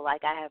low.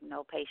 Like I have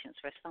no patience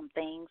for some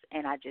things,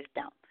 and I just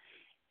don't.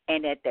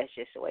 And that's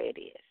just the way it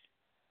is.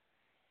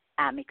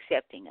 I'm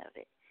accepting of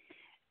it.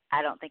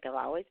 I don't think I've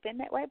always been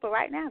that way, but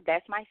right now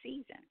that's my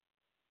season.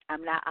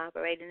 I'm not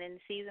operating in the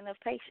season of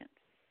patience.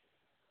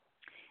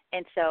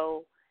 And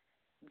so,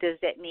 does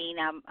that mean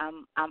I'm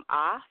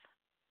off?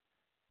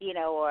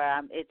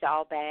 Or it's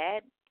all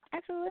bad?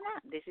 Absolutely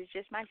not. This is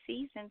just my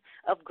season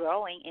of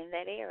growing in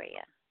that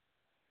area.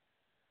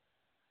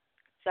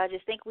 So I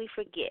just think we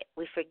forget.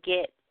 We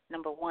forget,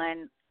 number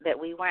one, that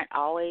we weren't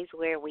always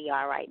where we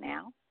are right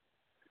now.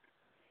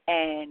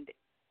 And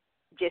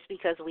just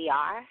because we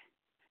are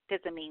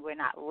doesn't mean we're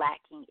not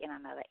lacking in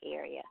another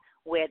area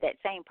where that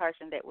same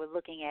person that we're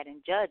looking at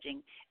and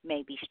judging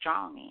may be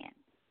strong in.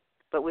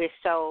 But we're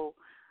so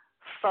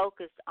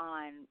focused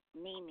on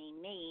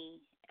me,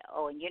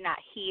 oh, and you're not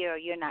here,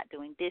 you're not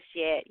doing this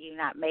yet, you've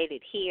not made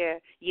it here,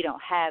 you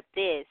don't have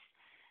this,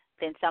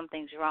 then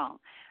something's wrong.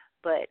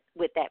 But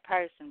with that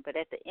person, but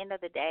at the end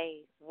of the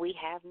day, we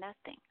have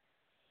nothing.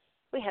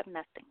 We have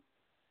nothing.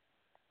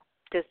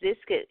 Because this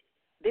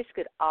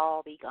could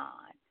all be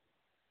gone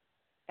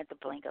at the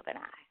blink of an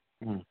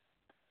eye. Mm.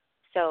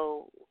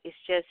 So it's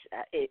just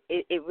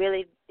it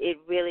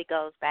really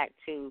goes back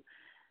to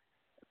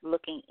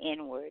looking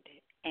inward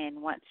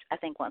And once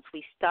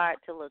we start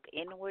to look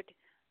inward,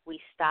 we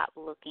stop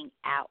looking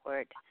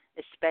outward,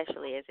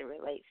 especially as it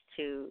relates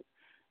to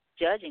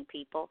judging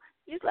people.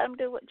 You just let them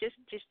do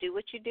just do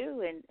what you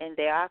do, and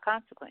there are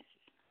consequences.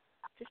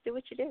 Just do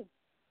what you do.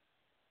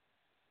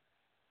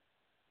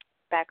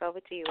 Back over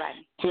to you,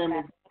 Rodney.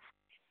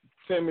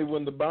 Tammy,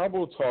 when the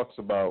Bible talks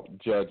about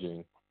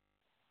judging,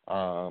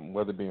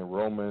 whether it be in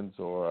Romans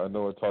or I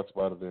know it talks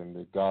about it in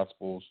the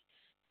Gospels,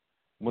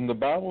 when the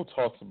Bible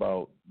talks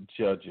about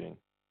judging,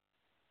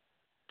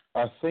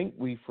 I think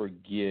we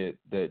forget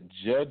that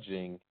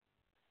judging,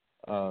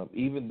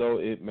 even though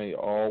it may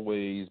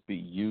always be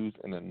used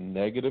in a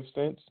negative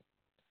sense,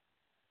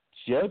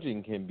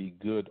 judging can be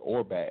good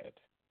or bad.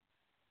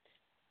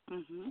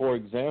 Mm-hmm. For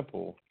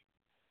example,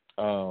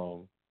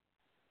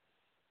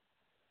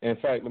 in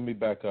fact, let me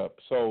back up.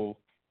 So,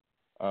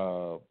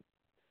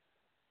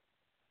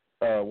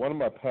 one of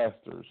my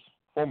pastors,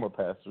 former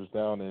pastors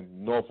down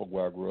in Norfolk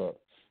where I grew up,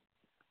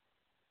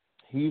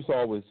 he used to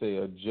always say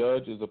a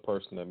judge is a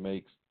person that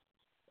makes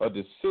a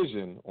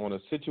decision on a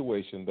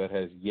situation that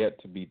has yet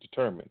to be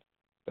determined.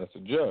 That's a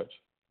judge.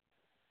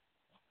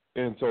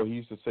 And so he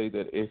used to say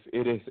that if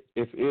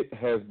it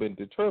has been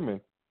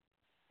determined,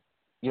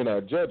 you're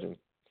not judging.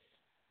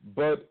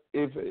 But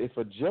if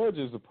a judge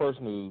is a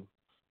person who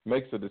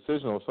makes a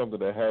decision on something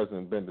that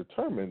hasn't been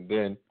determined,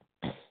 then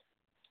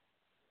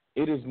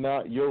it is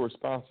not your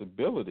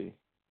responsibility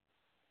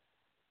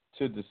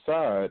to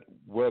decide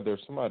whether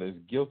somebody is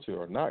guilty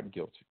or not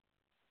guilty.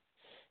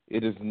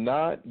 It is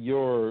not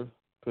your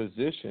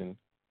position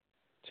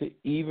to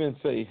even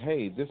say,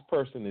 hey, this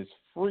person is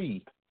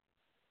free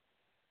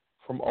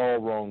from all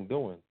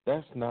wrongdoing.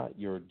 That's not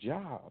your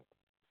job.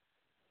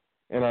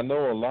 And I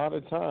know a lot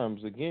of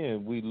times,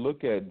 again, we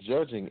look at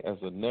judging as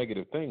a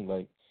negative thing.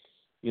 Like,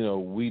 you know,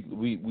 we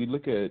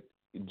look at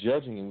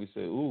judging and we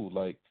say, ooh,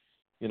 like,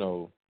 you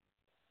know,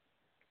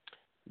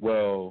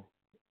 well,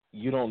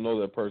 you don't know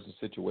that person's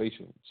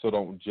situation, so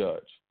don't judge.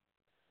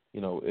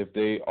 You know, if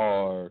they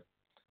are,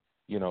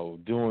 you know,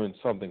 doing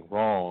something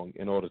wrong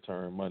in order to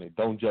earn money,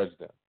 don't judge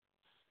them,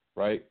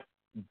 right?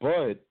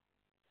 But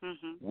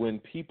when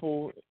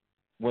people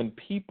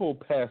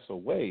pass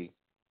away,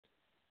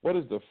 what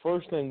is the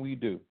first thing we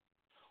do?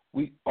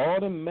 We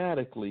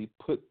automatically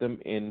put them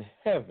in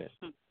heaven.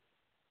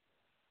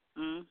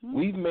 Mm-hmm.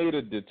 We've made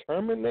a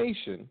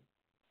determination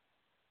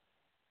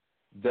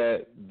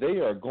that they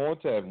are going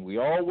to heaven. We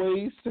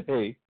always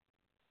say,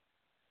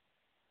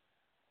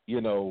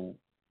 you know,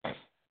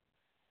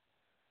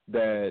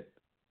 that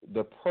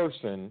the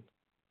person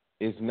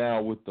is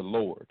now with the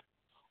Lord,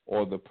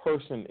 or the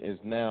person is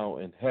now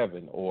in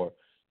heaven, or,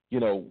 you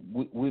know,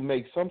 we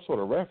make some sort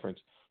of reference,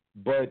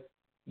 but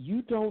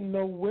you don't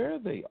know where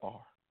they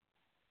are.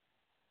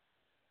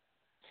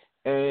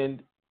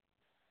 And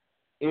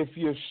if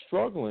you're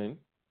struggling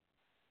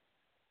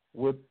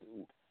with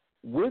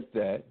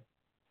that,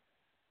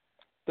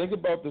 think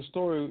about the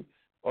story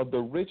of the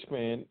rich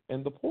man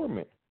and the poor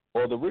man,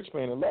 or the rich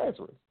man and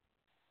Lazarus.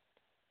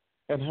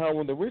 And how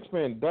when the rich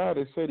man died,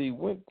 it said he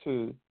went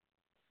to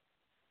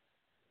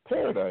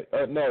paradise.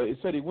 No, it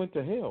said he went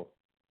to hell.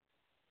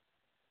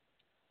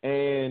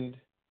 And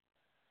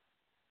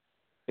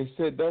it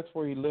said that's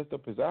where he lifted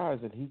up his eyes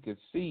and he could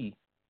see,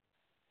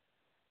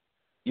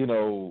 you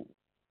know,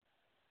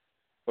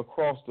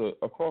 across the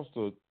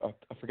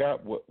I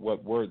forgot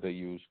what word they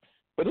used.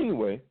 But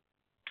anyway,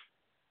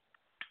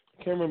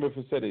 I can't remember if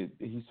it said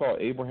he saw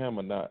Abraham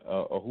or not,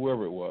 or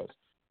whoever it was.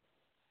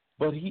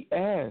 But he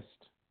asked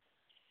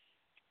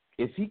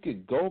if he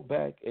could go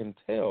back and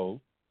tell,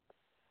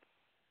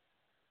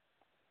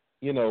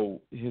 you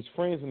know, his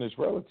friends and his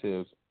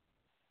relatives,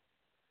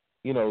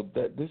 you know,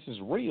 that this is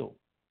real.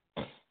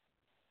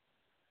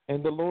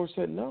 And the Lord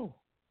said no.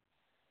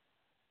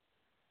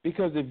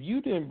 Because if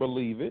you didn't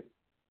believe it,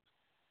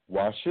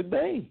 why should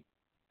they?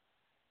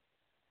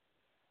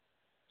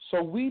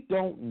 So we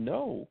don't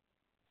know,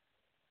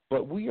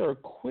 but we are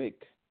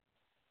quick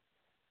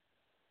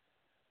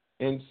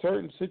in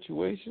certain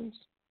situations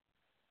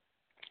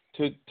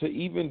to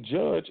even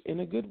judge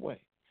in a good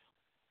way.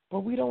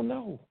 But we don't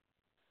know.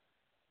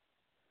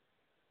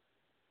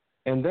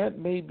 And that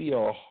may be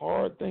a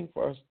hard thing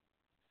for us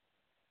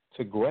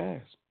to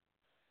grasp,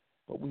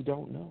 but we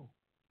don't know.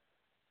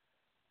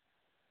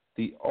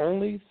 The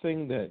only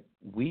thing that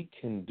we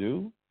can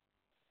do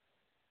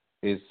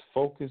is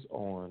focus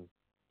on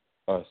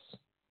us.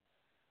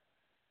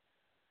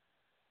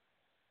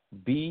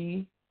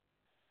 Be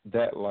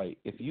that light.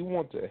 If you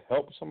want to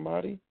help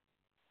somebody,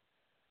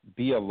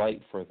 be a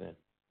light for them.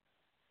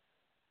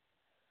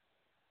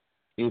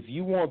 If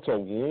you want to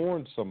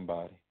warn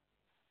somebody,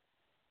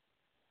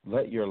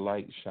 let your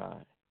light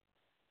shine.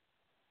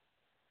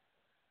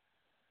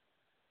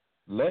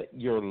 Let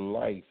your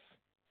life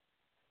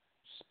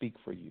speak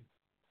for you.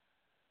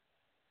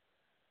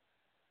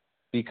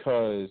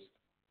 Because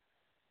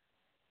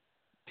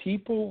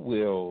people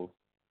will,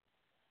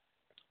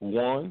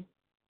 one,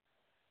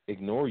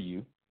 ignore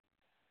you,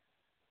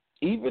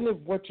 even if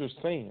what you're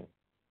saying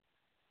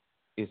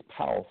is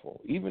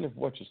powerful, even if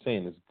what you're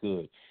saying is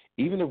good,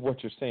 even if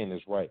what you're saying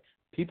is right,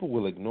 people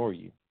will ignore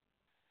you.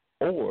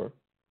 Or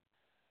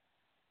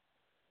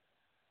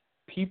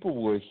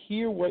people will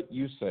hear what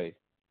you say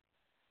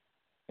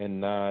and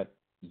not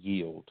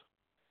yield.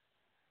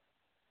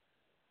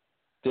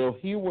 They'll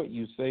hear what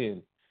you say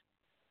and,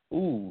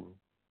 ooh,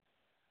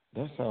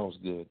 that sounds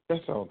good.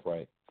 That sounds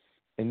right.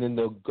 And then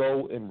they'll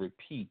go and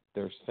repeat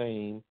their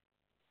same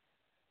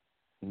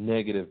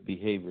negative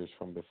behaviors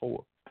from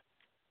before.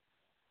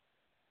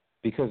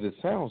 Because it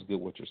sounds good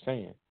what you're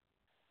saying.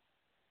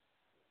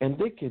 And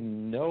they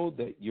can know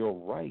that you're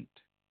right,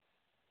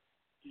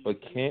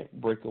 but can't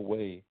break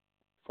away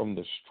from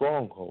the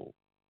stronghold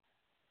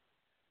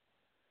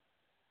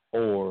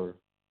or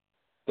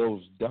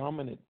those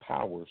dominant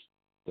powers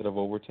that have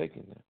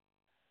overtaken them.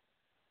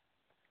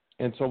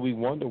 And so we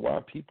wonder why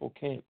people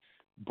can't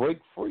break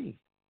free.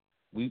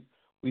 We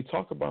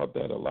talk about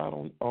that a lot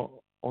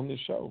on the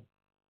show.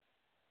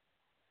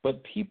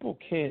 But people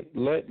can't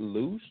let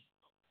loose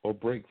or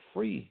break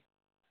free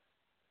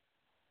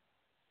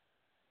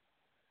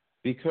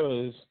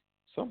because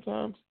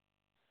sometimes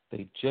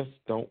they just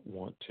don't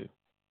want to.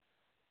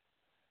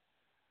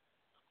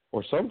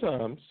 Or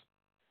sometimes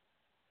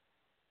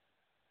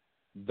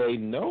they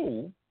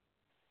know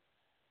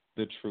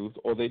the truth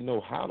or they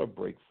know how to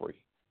break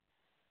free.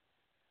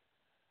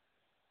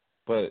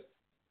 But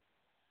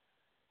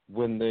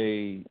when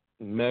they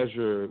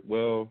measure,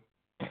 well,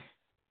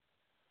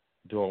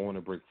 do I want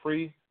to break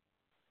free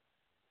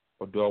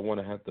or do I want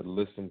to have to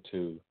listen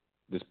to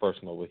this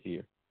person over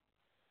here?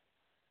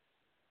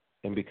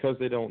 And because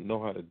they don't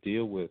know how to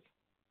deal with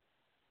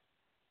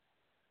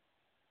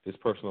this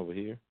person over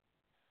here,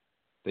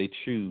 they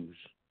choose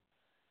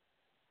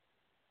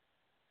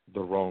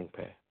the wrong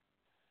path.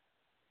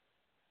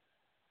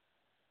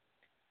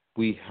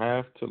 We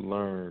have to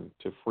learn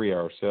to free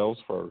ourselves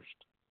first.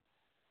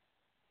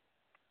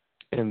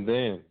 And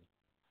then,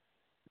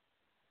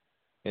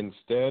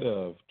 instead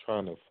of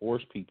trying to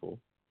force people,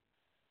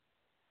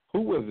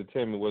 who was it,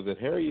 Tammy? Was it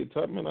Harriet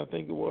Tubman, I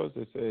think it was,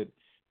 that said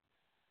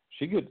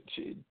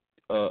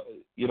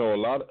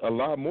a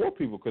lot more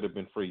people could have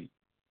been freed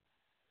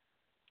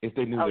if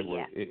they knew they were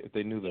bound. If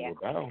they knew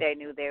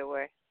they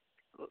were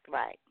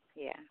right.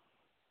 Yeah.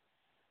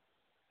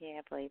 Yeah,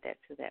 I believe that's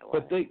who that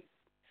was.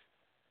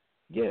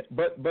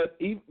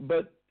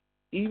 But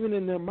even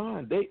in their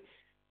mind, they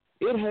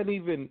haven't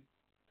even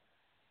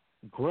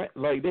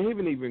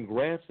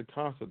grasped the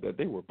concept that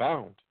they were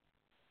bound.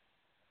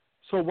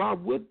 So why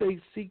would they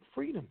seek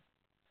freedom?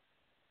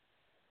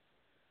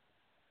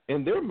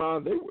 In their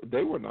mind,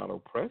 they were not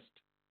oppressed.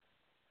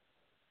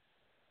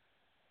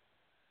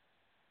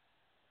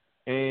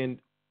 And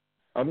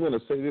I'm going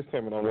to say this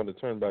time, and I want to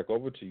turn back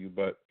over to you,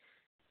 but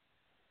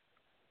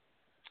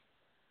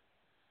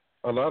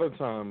a lot of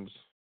times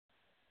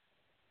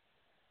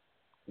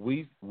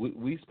we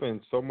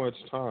spend so much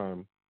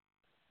time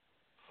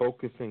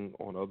focusing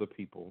on other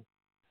people,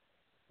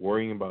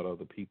 worrying about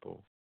other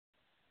people,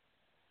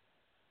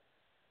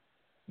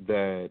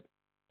 that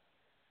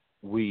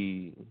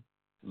we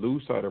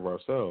lose sight of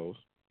ourselves.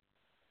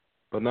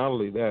 But not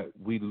only that,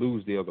 we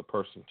lose the other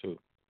person too.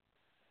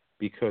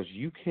 Because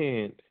you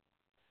can't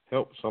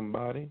help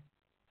somebody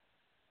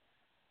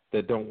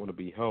that don't want to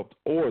be helped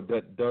or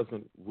that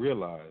doesn't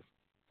realize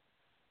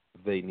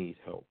they need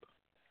help.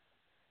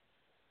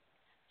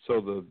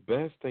 So the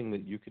best thing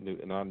that you can do,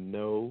 and I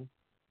know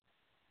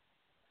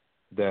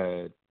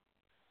that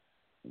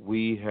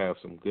we have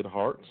some good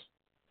hearts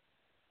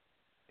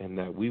and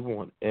that we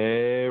want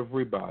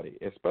everybody,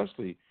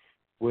 especially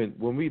when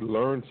we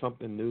learn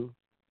something new,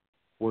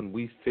 when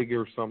we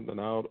figure something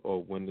out,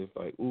 or when it's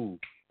like, ooh,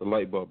 the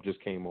light bulb just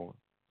came on.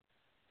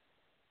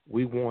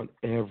 We want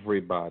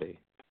everybody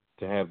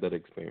to have that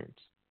experience.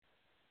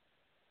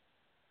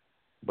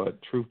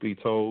 But truth be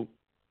told,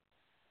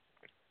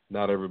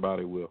 not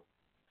everybody will.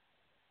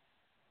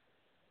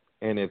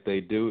 And if they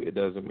do, it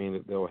doesn't mean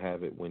that they'll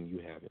have it when you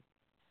have it.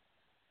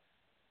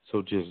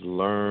 So just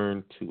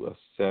learn to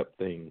accept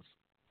things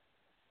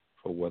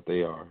for what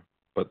they are.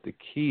 But the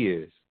key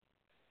is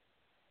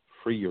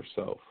free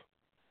yourself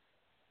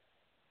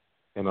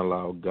and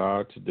allow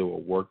God to do a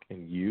work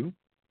in you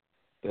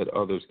that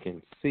others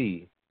can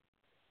see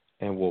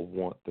and will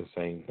want the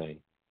same thing.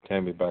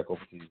 Tammy, back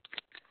over to you.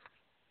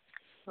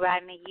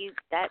 Rodney,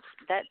 that's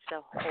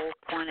the whole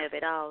point of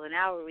it all. And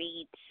I'll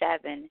read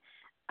 7.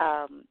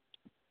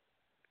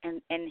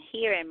 And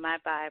here in my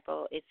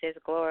Bible it says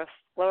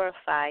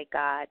glorify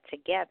God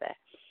together.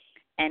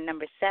 And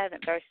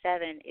verse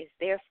 7 is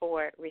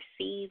therefore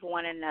receive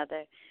one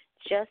another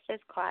just as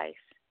Christ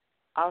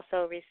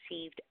also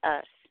received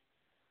us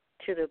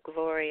to the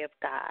glory of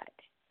God.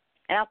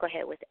 And I'll go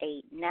ahead with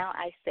 8. Now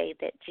I say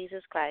that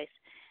Jesus Christ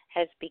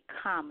has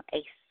become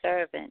a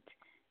servant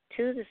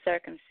to the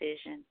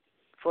circumcision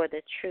for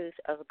the truth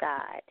of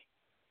God,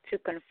 to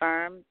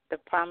confirm the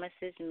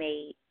promises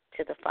made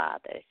to the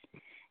fathers.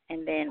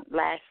 And then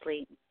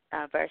lastly,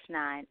 verse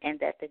 9, and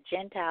that the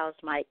Gentiles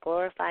might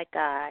glorify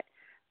God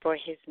for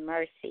his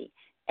mercy,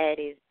 as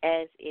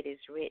it is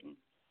written.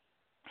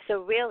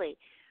 So really,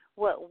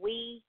 what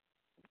we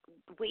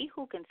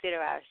who consider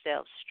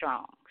ourselves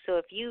strong. So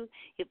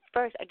if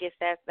first, I guess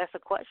that's a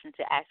question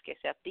to ask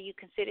yourself. Do you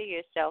consider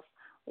yourself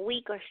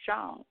weak or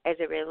strong as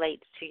it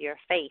relates to your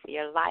faith,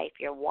 your life,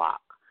 your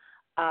walk?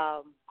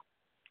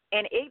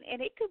 And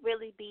it could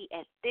really be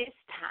at this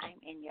time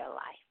in your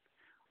life.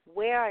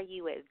 Where are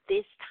you at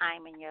this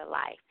time in your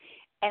life?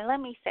 And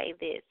let me say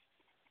this: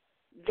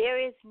 there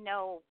is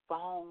no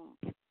wrong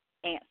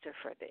answer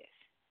for this,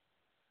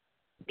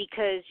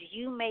 because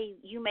you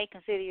may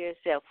consider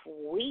yourself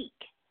weak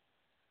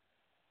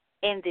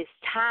in this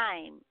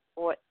time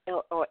or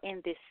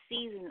in this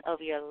season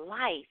of your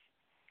life.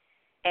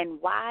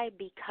 And why?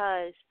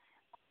 Because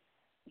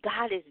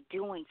God is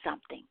doing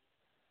something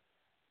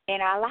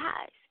in our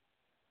lives.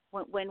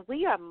 When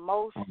we are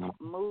most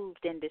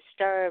moved and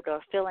disturbed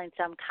or feeling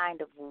some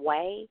kind of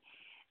way,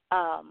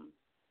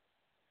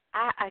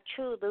 I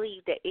truly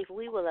believe that if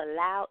we will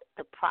allow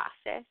the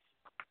process,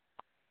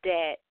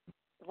 that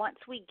once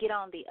we get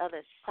on the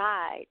other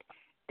side,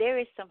 there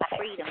is some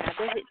freedom. Now,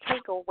 does it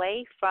take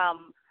away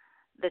from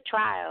the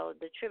trial,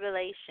 the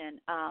tribulation,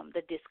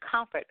 the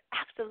discomfort?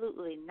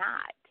 Absolutely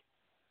not.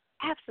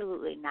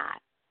 Absolutely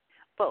not.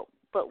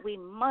 But we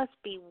must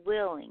be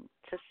willing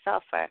to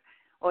suffer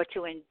or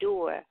to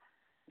endure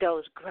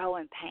those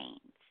growing pains.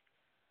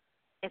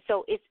 And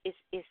so it's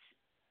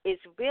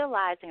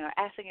realizing or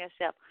asking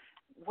yourself,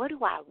 what do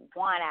I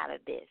want out of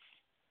this?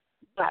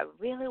 Do I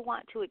really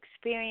want to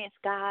experience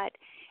God?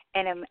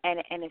 And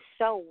if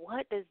so,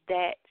 what does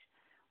that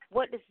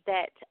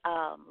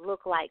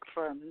look like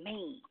for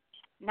me?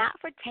 Not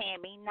for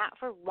Tammy, not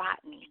for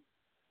Rodney,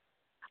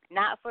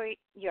 not for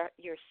your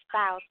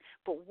spouse,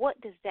 but what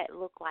does that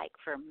look like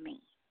for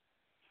me?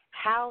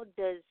 How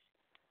does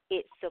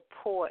it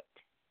support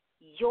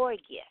your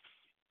gifts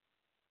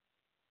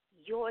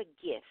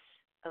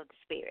of the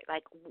Spirit?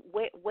 Like,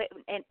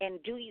 and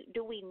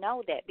do we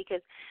know that?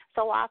 Because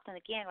so often,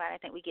 again, right, I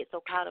think we get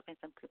so caught up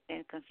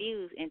and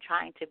confused in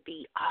trying to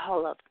be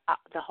all of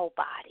the whole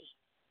body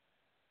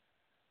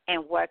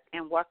and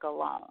work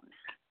alone.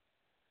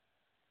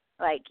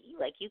 Like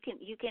you can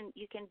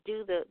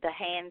do the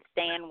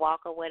handstand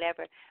walk or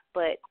whatever,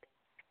 but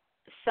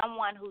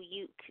someone who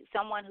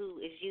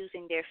is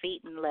using their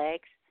feet and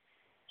legs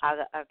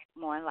are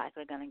more than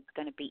likely going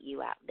to beat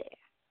you out there.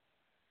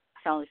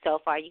 So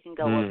far you can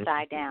go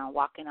upside down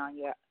walking on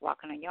your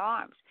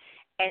arms.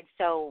 And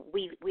so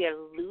we are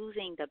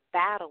losing the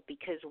battle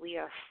because we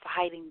are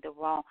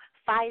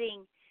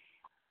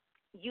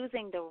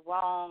using the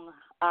wrong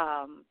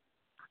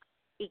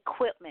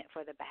equipment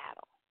for the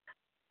battle.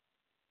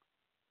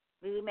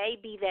 We may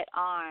be that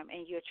arm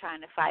and you're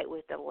trying to fight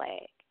with the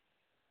leg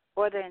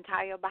or the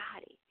entire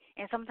body.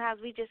 And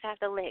sometimes we just have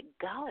to let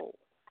go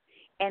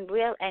and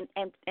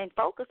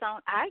focus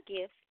on our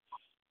gifts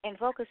and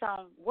focus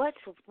on what's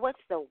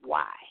the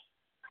why.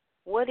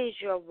 What is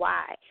your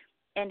why?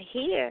 And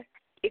here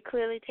it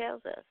clearly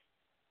tells us,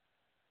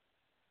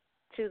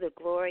 to the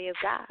glory of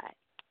God.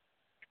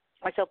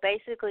 And so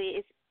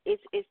basically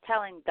it's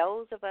telling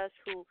those of us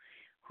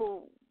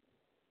who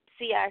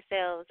see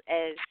ourselves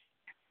as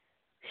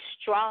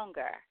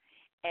stronger,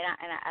 and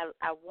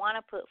I want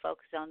to put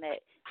focus on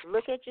that.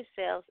 Look at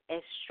yourselves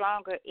as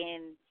stronger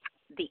in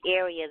the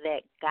area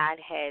that God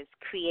has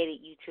created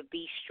you to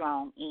be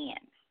strong in.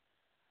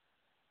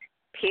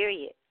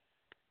 Period.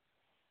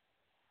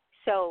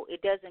 So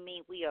it doesn't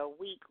mean we are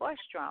weak or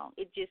strong.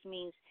 It just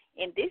means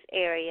in this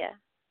area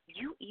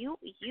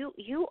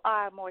you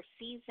are more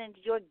seasoned.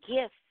 Your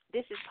gift,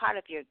 this is part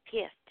of your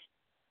gift.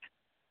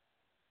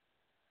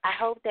 I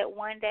hope that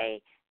one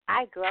day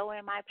I grow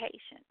in my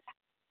patience.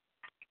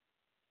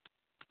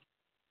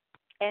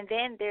 And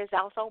then there's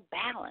also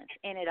balance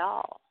in it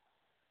all.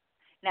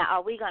 Now,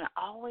 are we going to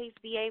always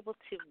be able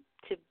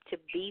to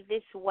be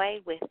this way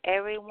with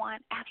everyone?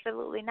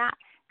 Absolutely not.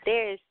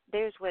 There's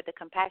where the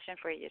compassion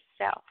for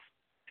yourself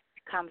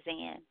comes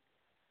in.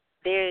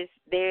 There's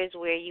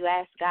where you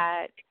ask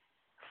God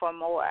for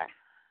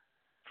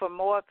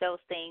more of those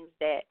things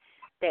that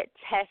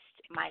test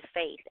my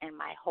faith and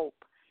my hope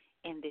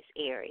in this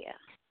area,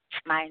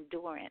 my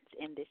endurance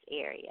in this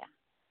area.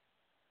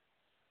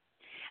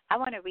 I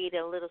want to read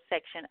a little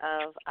section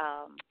of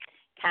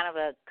kind of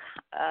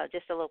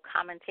just a little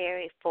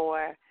commentary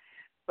for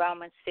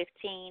Romans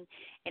 15,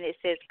 and it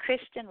says,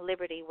 Christian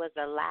liberty was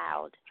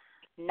allowed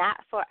not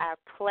for our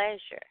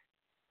pleasure,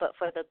 but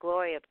for the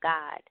glory of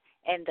God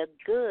and the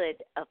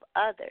good of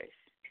others.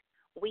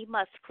 We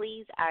must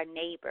please our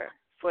neighbor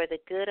for the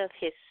good of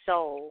his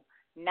soul,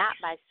 not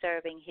by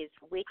serving his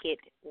wicked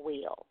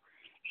will.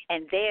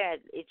 And there,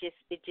 it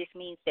just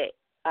means that,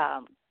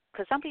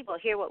 because some people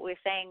hear what we're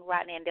saying,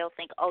 Rodney, and they'll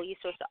think, oh, you're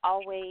supposed to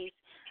always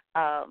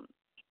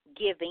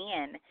give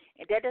in.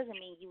 And that doesn't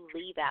mean you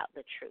leave out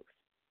the truth,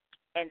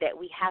 and that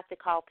we have to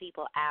call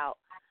people out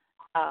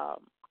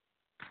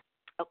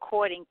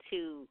according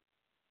to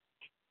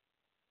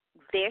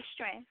their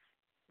strengths,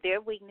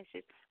 their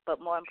weaknesses, but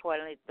more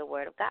importantly, the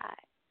Word of God.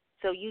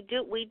 So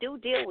we do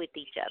deal with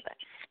each other.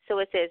 So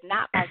it says,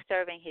 not by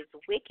serving his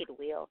wicked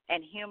will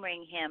and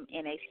humoring him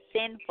in a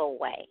sinful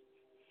way.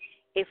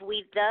 If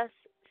we thus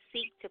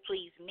seek to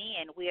please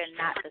men, we are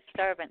not the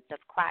servants of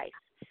Christ.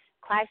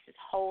 Christ's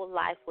whole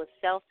life was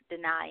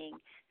self-denying,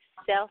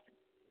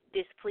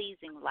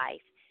 self-displeasing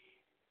life,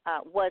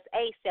 was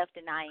a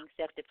self-denying,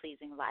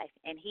 self-displeasing life,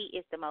 and he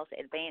is the most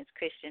advanced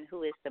Christian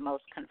who is the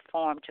most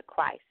conformed to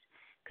Christ.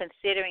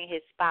 Considering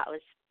his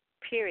spotless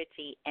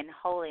purity and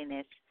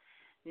holiness,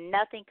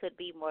 nothing could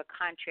be more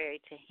contrary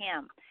to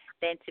him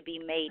than to be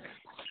made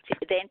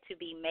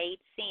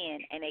sin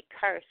and a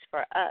curse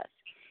for us,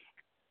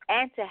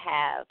 and to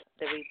have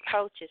the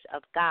reproaches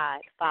of God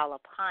fall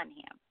upon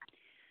him.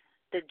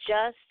 The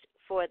just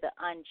for the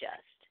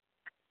unjust.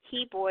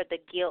 He bore the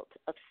guilt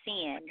of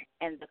sin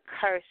and the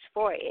curse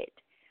for it.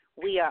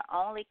 We are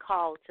only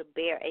called to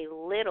bear a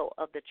little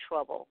of the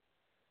trouble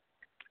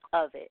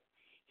of it.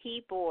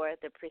 He bore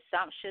the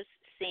presumptuous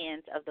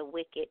sins of the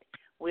wicked.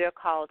 We are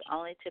called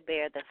only to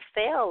bear the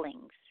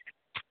failings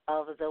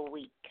of the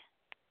weak.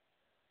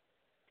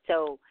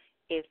 So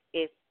if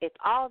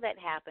all that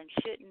happens,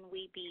 shouldn't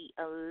we be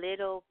a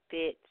little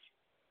bit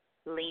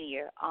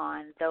lenient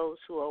on those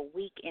who are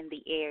weak in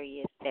the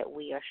areas that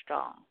we are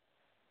strong?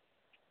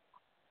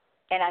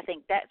 And I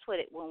think that's what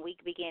when we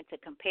begin to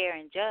compare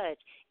and judge,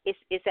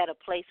 it's at a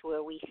place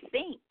where we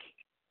think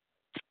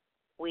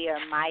we are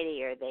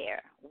mightier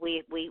there.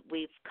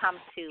 We've come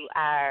to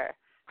our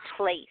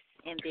place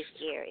in this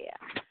area.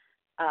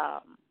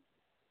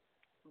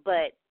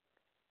 But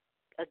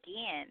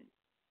again,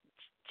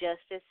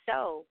 just as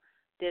so,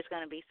 there's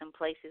going to be some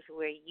places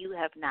where you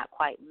have not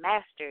quite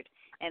mastered,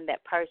 and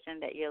that person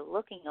that you're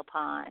looking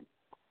upon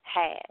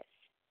has.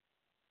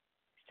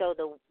 So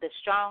the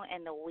strong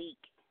and the weak,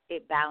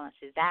 it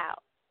balances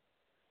out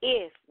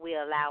if we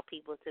allow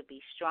people to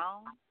be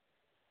strong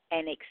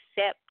and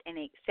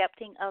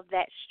accepting of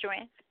that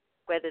strength,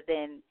 rather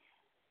than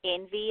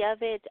envy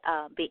of it,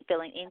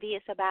 feeling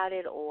envious about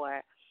it,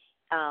 or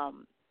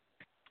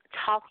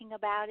talking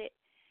about it.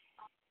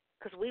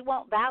 Because we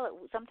won't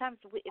sometimes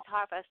it's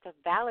hard for us to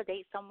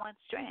validate someone's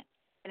strength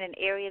in an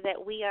area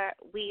that we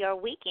are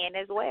weak in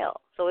as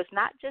well. So it's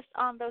not just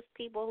on those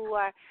people who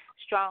are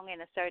strong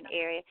in a certain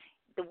area.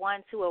 The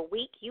ones who are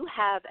weak, you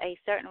have a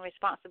certain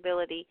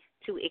responsibility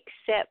to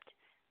accept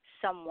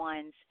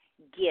someone's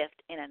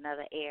gift in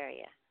another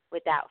area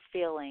without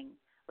feeling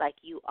like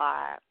you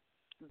are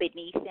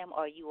beneath them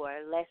or you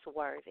are less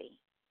worthy.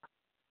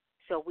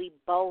 So we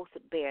both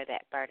bear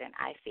that burden,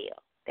 I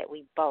feel, that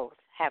we both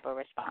have a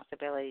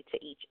responsibility to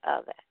each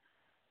other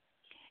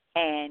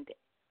and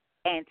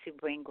to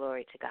bring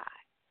glory to God.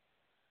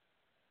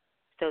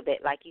 So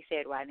that, like you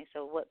said, Rodney,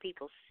 so what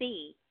people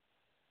see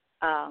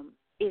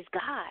is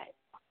God.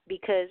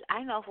 Because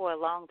I know for a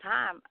long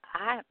time,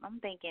 I'm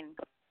thinking,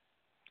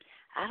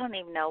 I don't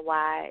even know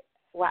why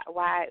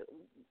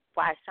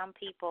some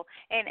people,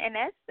 and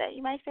that's that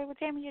you might say, well,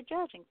 Tammy, you're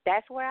judging.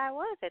 That's where I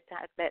was at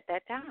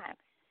that time.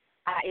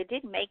 It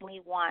didn't make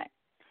me want,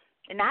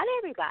 not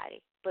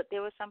everybody, but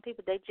there were some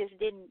people, they just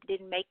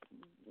didn't make,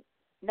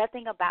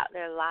 nothing about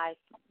their life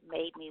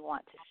made me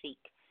want to seek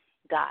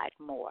God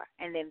more.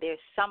 And then there's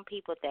some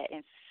people that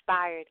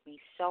inspired me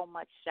so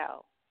much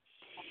so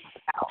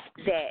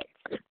that,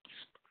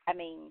 I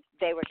mean,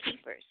 they were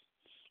keepers.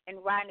 And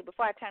Rodney,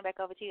 before I turn back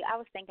over to you, I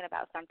was thinking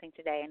about something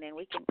today, and then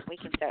we can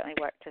certainly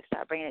work to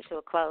start bringing it to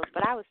a close.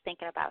 But I was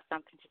thinking about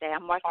something today.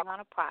 I'm working on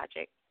a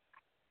project,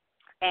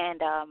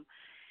 and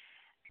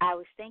I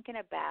was thinking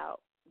about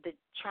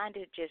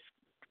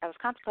I was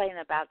contemplating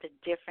about the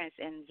difference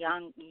in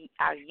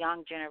our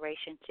young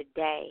generation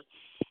today,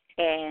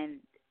 and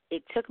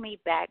it took me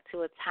back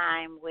to a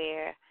time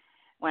where,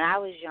 when I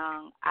was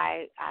young,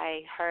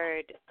 I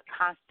heard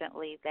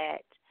constantly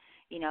that,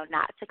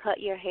 not to cut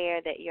your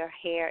hair, that your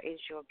hair is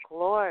your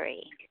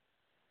glory.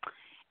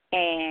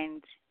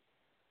 And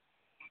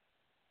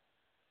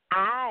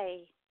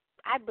I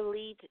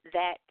believed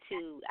that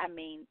too. I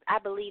mean, I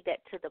believed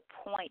that to the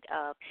point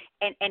of,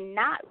 and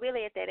not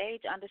really at that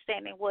age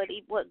understanding what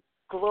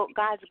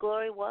God's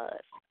glory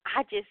was.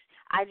 I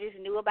just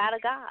knew about a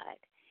God,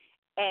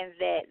 and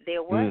that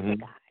there was a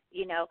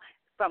God,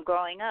 from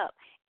growing up.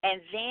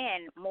 And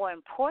then, more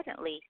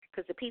importantly,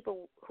 because the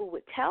people who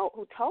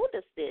told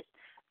us this,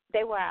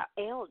 they were our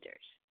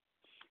elders.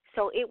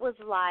 So it was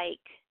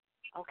like,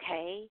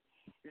 okay,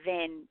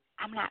 then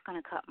I'm not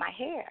going to cut my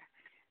hair.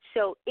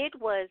 So it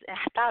was, and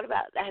I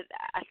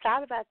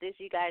thought about this,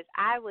 you guys.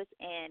 I was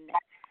in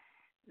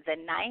the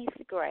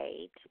 9th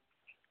grade,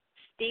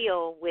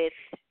 still with,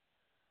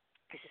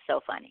 this is so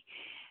funny.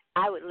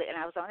 And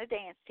I was on a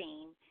dance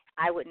team.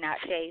 I would not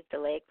shave the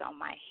legs on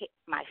my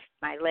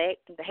leg,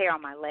 the hair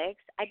on my legs.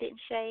 I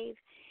didn't shave,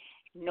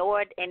 and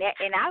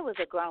I was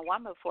a grown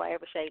woman before I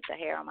ever shaved the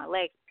hair on my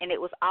legs, and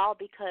it was all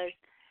because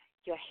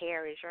your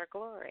hair is your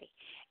glory.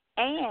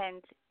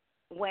 And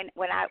when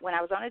I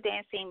was on a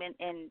dance team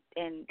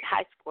in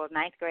high school,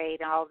 9th grade,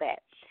 and all that,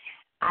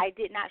 I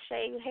did not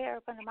shave hair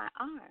up under my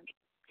arms.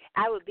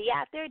 I would be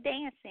out there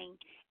dancing,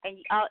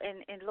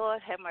 And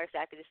Lord have mercy,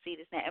 I could just see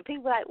this now. And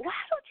people were like, why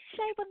don't you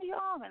shave under your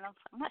arm? And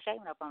I'm not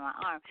shaving up on my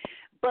arm,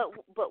 but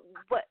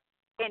what?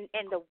 And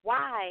the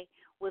why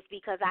was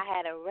because I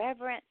had a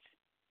reverence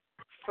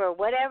for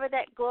whatever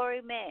that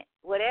glory meant,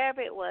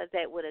 whatever it was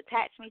that would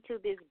attach me to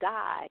this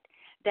God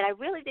that I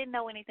really didn't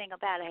know anything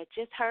about. I had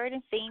just heard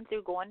and seen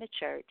through going to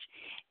church,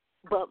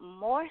 but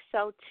more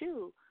so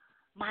too,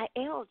 my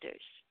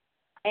elders.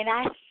 And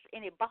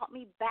it brought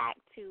me back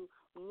to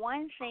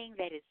one thing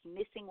that is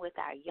missing with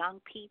our young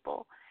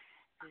people.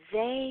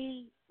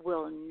 They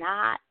will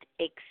not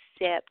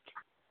accept,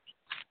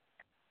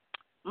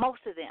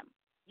 most of them.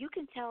 You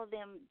can tell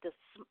them the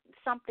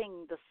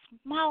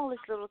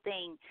smallest little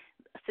thing,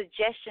 a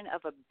suggestion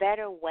of a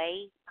better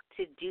way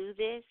to do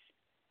this.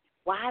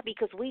 Why?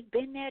 Because we've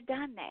been there,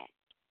 done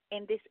that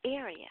in this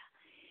area.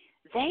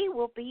 They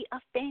will be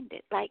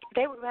offended. Like,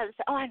 they would rather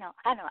say, oh, I know,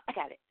 I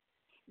got it.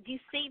 You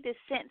see this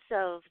sense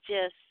of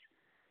just,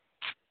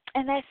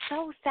 and that's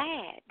so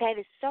sad. That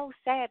is so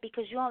sad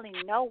because you only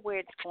know where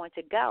it's going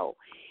to go.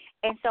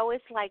 And so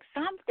it's like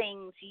some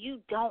things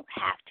you don't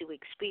have to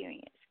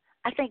experience.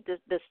 I think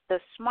the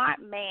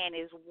smart man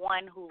is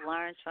one who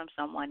learns from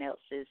someone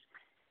else's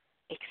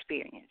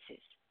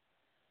experiences.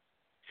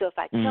 So if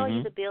I tell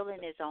you the building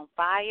is on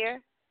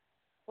fire,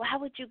 why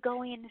would you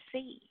go in to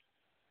see?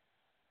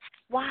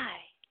 Why?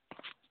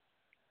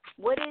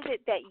 What is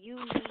it that you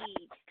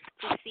need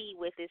to see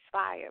with this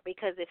fire?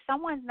 Because if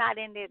someone's not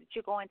in there that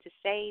you're going to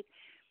save,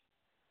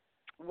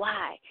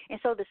 why? And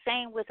so the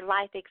same with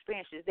life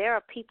experiences. There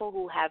are people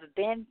who have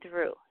been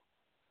through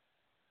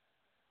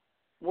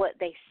what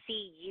they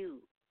see you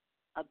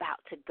about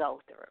to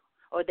go through.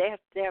 Or there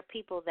are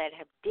people that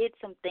have did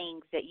some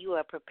things that you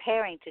are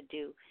preparing to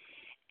do,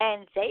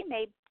 and they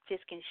may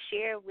just can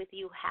share with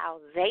you how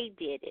they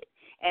did it.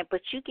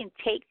 But you can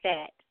take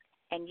that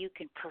and you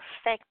can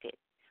perfect it,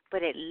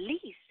 but at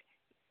least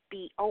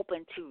be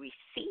open to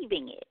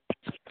receiving it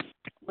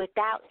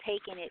without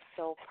taking it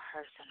so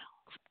personal.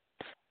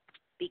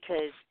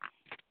 Because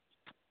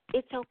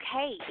it's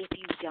okay if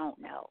you don't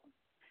know.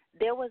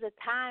 There was a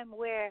time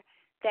where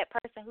that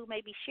person who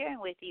may be sharing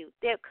with you,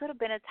 there could have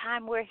been a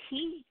time where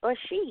he or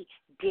she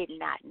did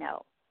not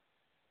know.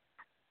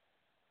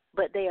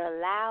 But they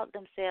allowed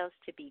themselves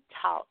to be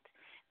taught.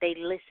 They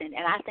listened.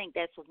 And I think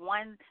that's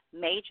one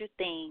major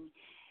thing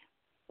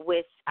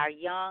with our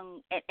young,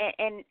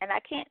 and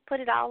I can't put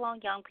it all on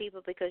young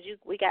people because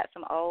we got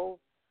some old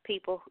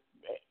people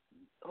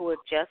who are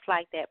just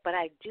like that. But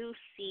I do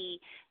see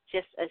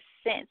just a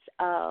sense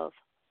of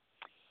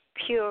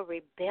pure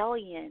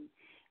rebellion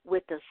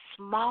with the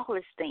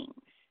smallest things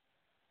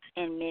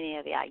in many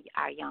of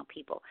our young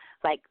people,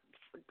 like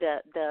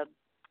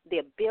the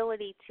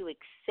ability to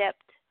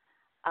accept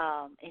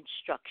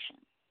instruction,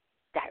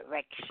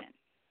 direction.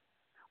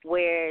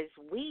 Whereas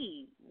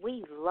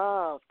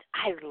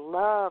I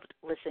loved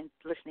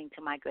listening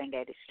to my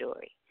granddaddy's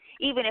story.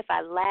 Even if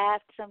I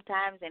laughed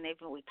sometimes, and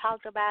even we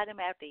talked about him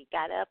after he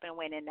got up and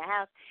went in the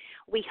house,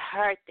 we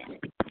heard them.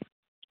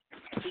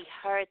 We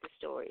heard the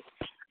stories.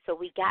 So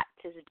we got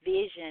to the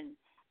vision.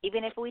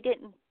 Even if we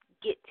didn't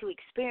get to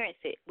experience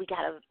it, we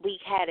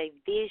had a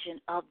vision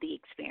of the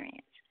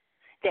experience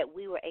that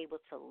we were able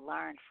to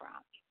learn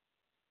from.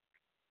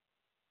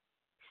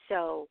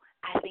 So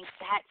I think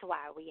that's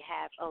why we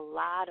have a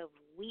lot of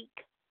weak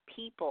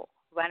people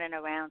running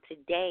around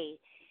today,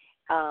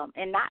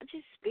 and not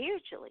just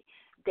spiritually,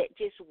 that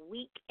just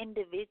weak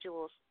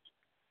individuals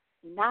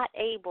not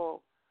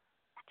able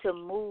to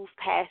move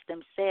past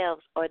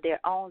themselves or their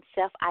own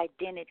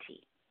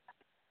self-identity,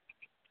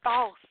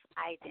 false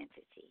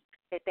identity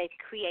that they've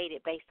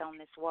created based on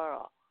this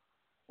world,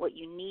 what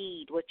you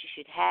need, what you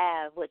should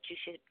have, what you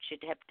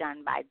should have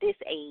done by this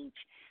age.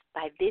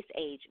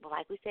 But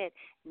like we said,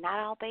 not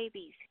all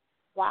babies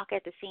walk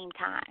at the same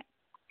time.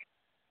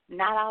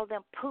 Not all of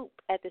them poop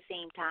at the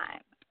same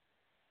time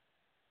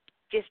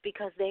just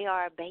because they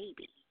are a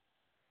baby.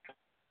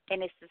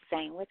 And it's the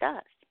same with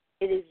us.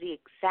 It is the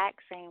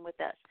exact same with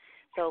us.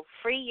 So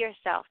free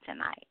yourself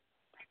tonight,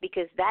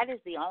 because that is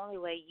the only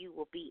way you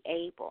will be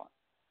able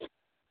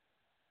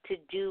to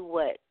do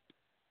what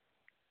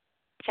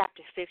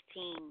chapter 15,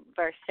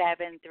 verse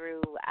 7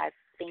 through, I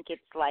think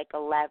it's like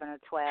 11 or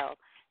 12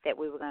 that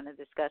we were going to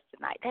discuss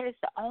tonight. That is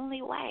the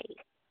only way,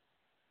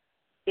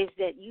 is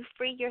that you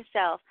free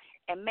yourself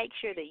and make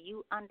sure that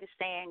you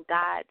understand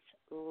God's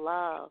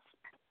love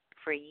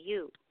for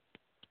you,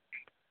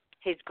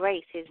 His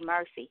grace, His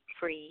mercy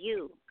for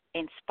you,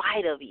 in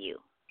spite of you.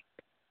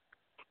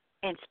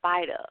 In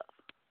spite of.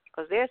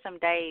 Because there's some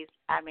days,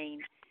 I'm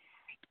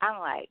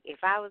like, if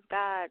I was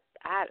God,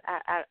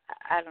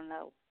 I don't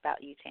know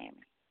about you, Tammy.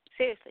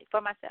 Seriously, for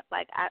myself,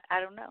 like,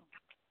 I don't know.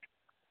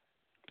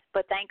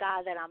 But thank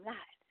God that I'm not.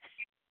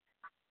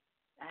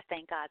 I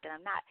thank God that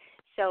I'm not.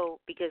 So,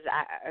 because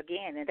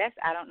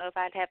I don't know if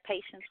I'd have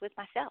patience with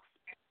myself.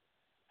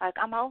 Like,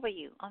 I'm over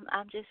you.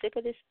 I'm just sick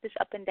of this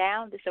up and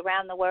down, this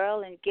around the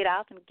world and get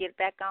off and get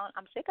back on.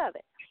 I'm sick of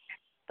it.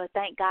 But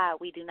thank God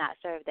we do not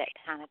serve that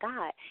kind of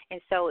God.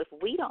 And so if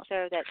we don't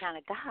serve that kind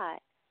of God,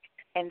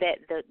 And that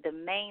the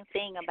main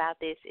thing about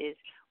this is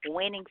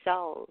winning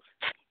souls,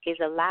 is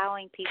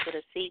allowing people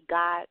to see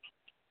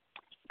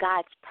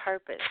God's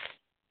purpose,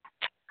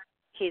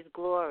 His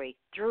glory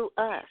through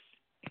us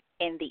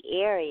in the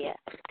area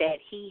that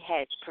He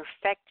has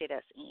perfected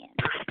us in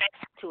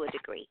to a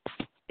degree,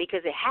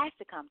 because it has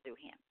to come through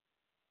Him.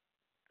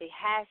 It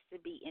has to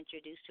be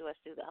introduced to us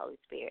through the Holy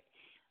Spirit,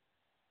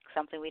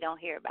 something we don't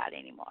hear about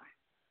anymore,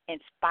 in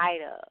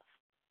spite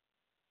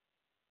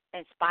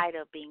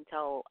of being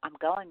told, I'm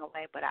going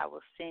away, but I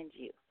will send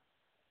you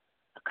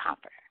a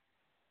comforter,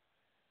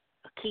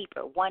 a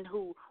keeper, one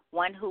who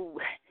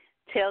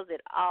tells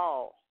it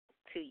all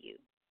to you,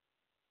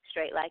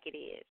 straight like it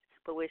is.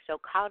 But we're so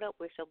caught up,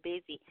 we're so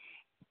busy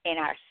in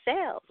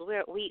ourselves.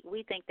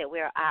 We think that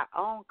we're our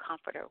own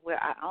comforter, we're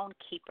our own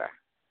keeper.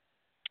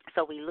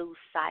 So we lose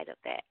sight of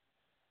that,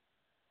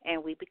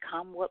 and we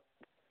become what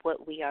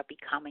we are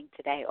becoming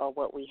today, or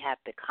what we have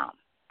become.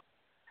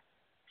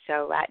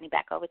 So, Rodney,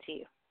 back over to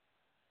you.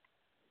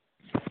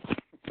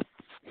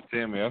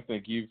 Tammy, I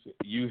think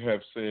you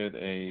have said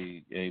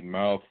a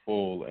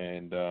mouthful,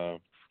 and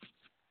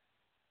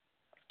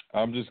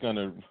I'm just going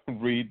to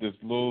read this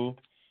little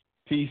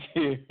piece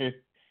here,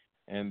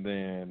 and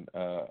then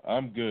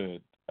I'm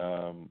good.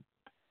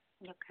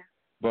 Okay.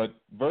 But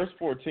verse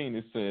 14,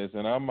 it says,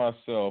 and I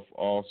myself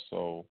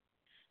also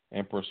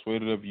am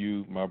persuaded of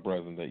you, my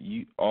brethren, that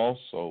ye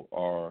also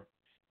are,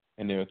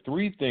 and there are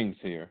three things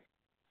here,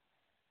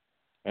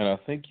 and I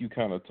think you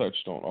kind of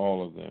touched on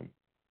all of them.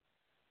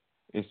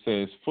 It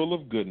says, full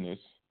of goodness,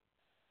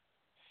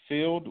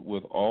 filled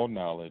with all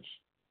knowledge,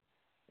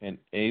 and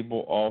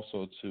able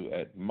also to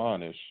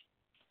admonish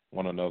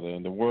one another.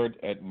 And the word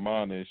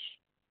admonish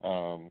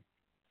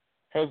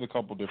has a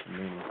couple different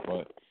meanings,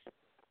 but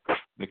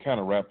they kind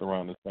of wrapped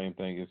around the same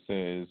thing. It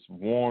says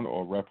warn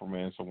or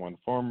reprimand someone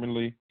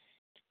firmly,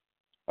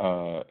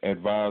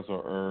 advise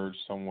or urge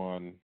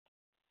someone,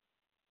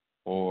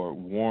 or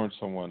warn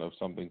someone of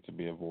something to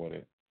be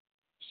avoided.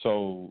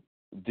 So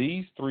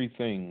these three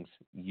things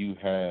you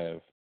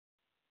have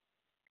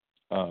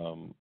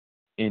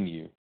in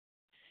you.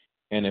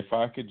 And if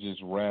I could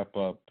just wrap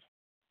up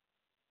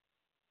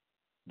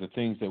the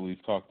things that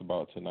we've talked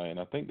about tonight, and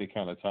I think they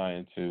kind of tie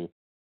into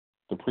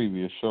the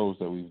previous shows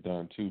that we've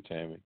done too,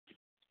 Tammy.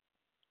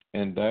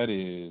 And that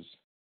is,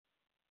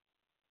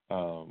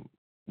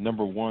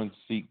 number one,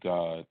 seek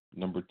God.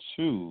 Number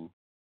two,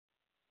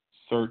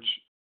 search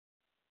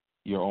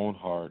your own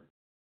heart.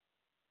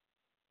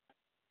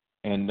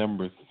 And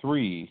number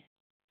three,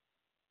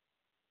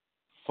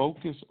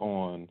 focus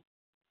on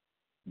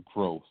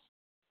growth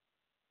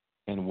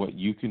and what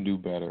you can do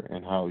better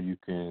and how you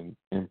can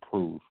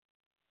improve.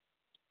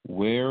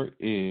 Where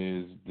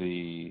is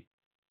the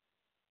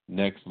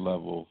next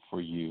level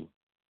for you?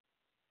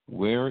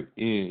 Where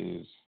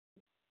is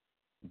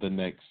the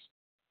next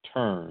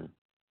turn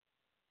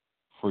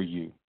for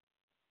you?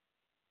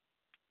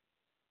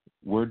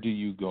 Where do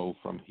you go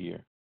from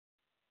here?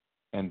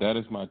 And that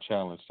is my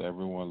challenge to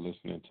everyone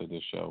listening to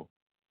this show.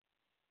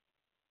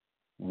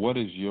 What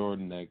is your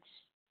next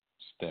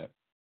step?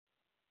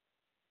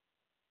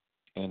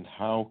 And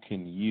how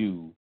can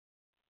you,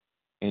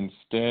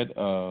 instead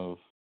of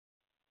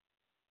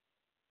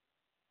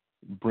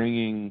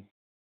bringing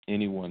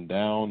anyone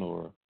down,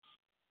 or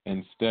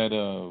instead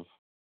of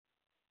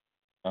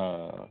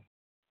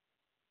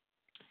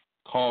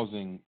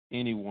causing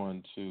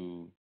anyone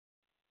to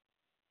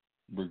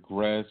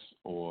regress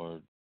or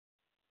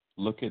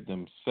look at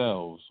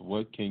themselves,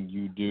 what can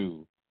you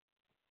do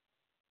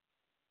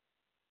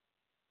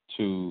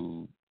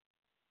to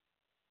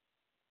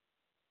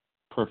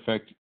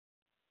perfect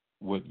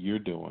what you're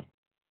doing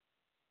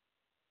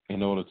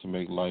in order to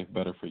make life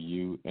better for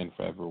you and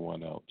for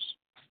everyone else?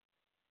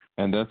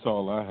 And that's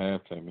all I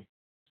have, Tammy.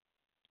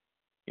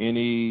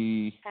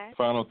 Any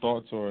final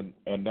thoughts or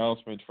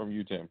announcements from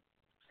you, Tim?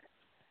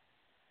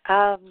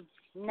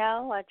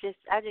 No, I just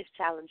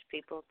challenge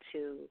people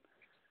to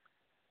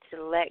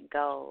let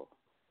go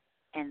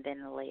and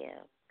then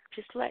live.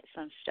 Just let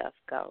some stuff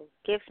go.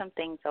 Give some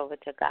things over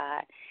to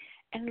God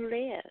and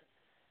live.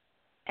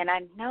 And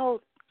I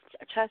know,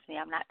 trust me,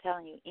 I'm not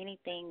telling you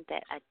anything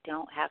that I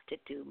don't have to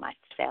do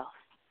myself.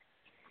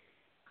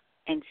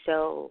 And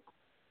so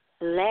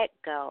let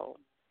go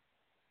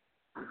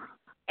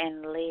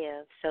and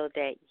live so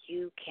that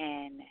you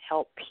can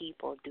help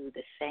people do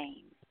the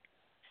same.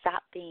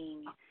 Stop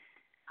being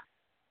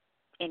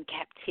in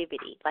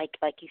captivity.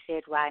 Like you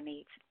said,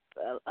 Rodney,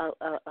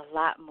 a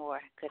lot more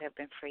could have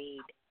been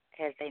freed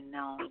had they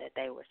known that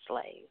they were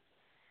slaves.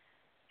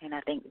 And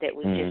I think that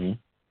we just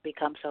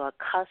become so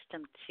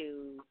accustomed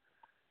to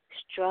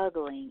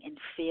struggling and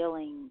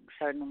feeling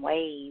certain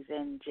ways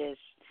and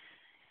just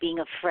being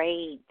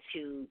afraid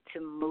to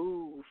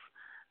move.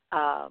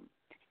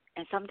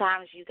 And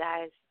sometimes, you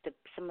guys,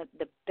 some of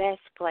the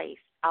best place,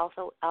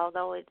 also,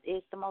 although it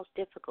is the most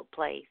difficult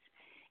place,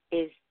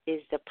 is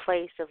the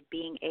place of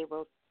being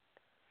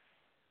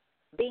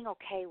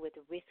okay with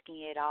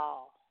risking it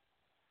all,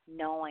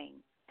 knowing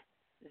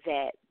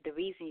that the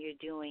reason you're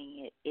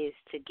doing it is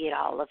to get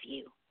all of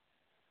you.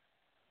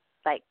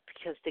 Like,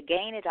 because to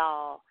gain it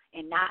all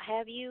and not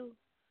have you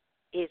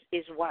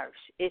is worse.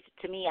 It's,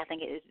 to me, I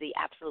think it is the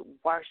absolute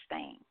worst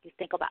thing. You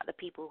think about the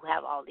people who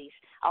have all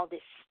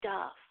this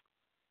stuff,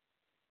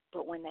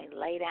 but when they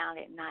lay down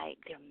at night,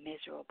 they're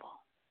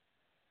miserable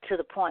to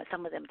the point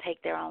some of them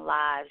take their own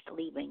lives,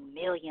 leaving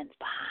millions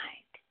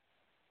behind.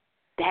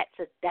 That's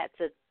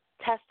a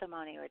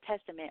testimony or a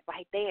testament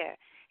right there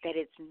that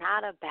it's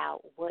not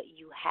about what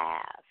you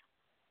have.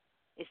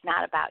 It's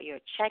not about your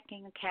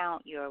checking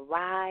account, your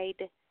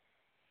ride,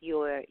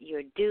 your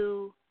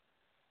due,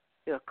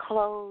 your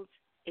clothes.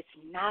 It's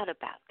not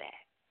about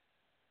that.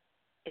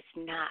 It's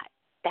not.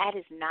 That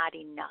is not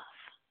enough.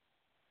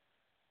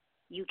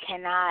 You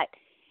cannot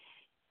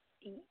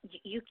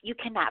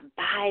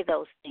buy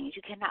those things.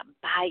 You cannot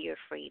buy your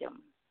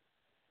freedom.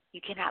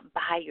 You cannot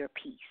buy your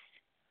peace.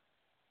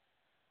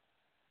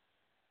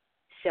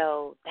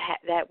 So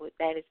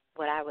that is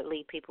what I would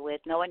leave people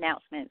with. No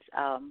announcements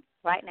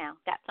right now.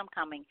 Got some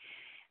coming,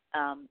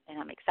 and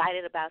I'm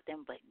excited about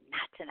them, but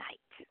not tonight.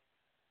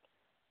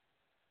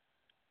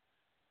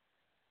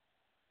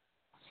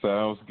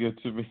 Sounds good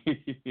to me.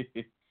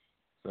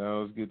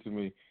 Sounds good to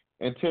me.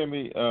 And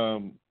Tammy,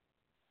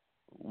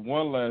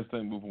 one last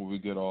thing before we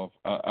get off.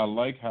 I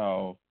like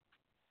how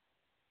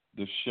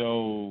the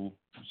show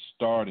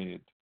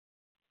started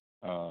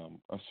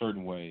a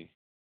certain way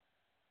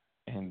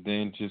and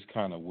then just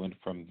kind of went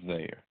from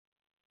there.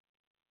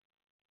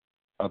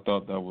 I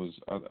thought that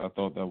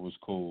was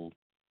cool,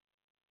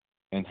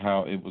 and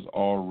how it was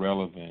all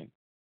relevant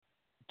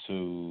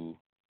to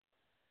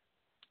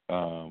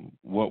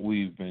what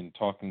we've been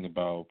talking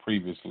about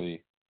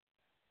previously,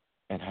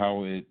 and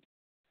how it,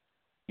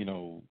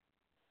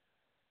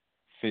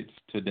 fits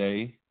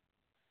today,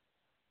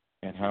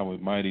 and how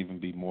it might even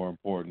be more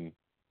important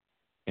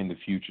in the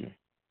future.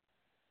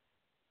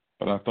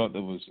 But I thought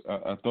that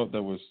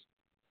was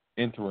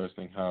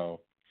interesting how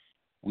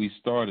we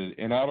started,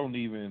 and I don't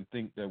even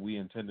think that we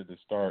intended to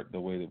start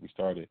the way that we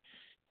started,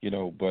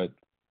 but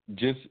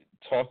just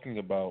talking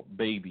about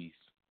babies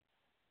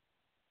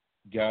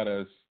got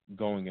us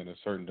going in a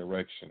certain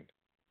direction.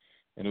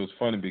 And it was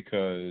funny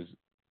because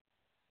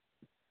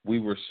we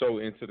were so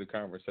into the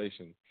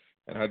conversation,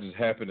 and I just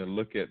happened to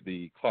look at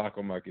the clock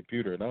on my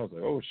computer, and I was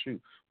like, "Oh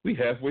shoot, we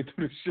halfway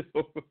through the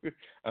show."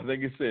 I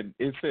think it said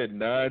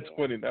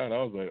 9:29.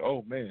 I was like,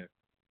 "Oh man."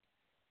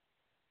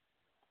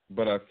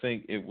 But I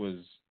think it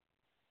was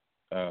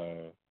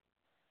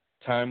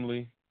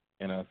timely,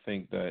 and I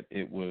think that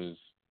it was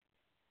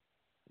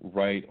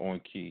right on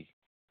key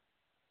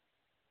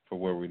for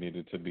where we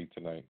needed to be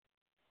tonight.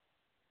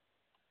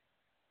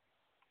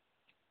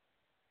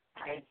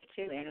 I do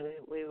too, and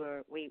we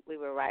were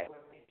right where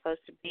we were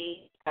supposed to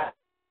be.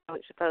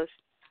 We're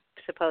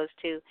supposed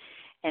to,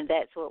 and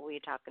that's what we're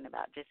talking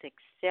about. Just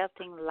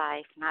accepting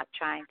life, not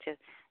trying to.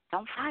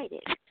 Don't fight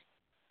it,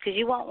 because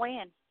you won't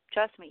win.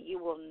 Trust me, you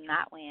will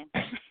not win.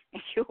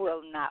 You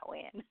will not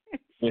win.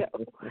 So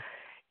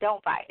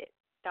don't fight it.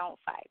 Don't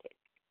fight it.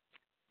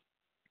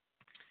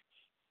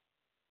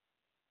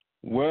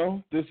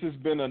 Well, this has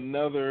been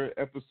another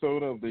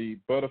episode of the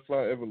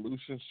Butterfly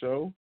Evolution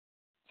Show.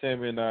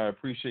 Tammy and I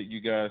appreciate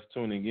you guys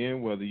tuning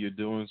in, whether you're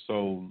doing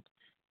so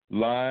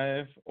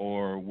live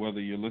or whether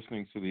you're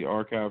listening to the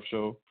archive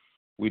show.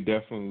 We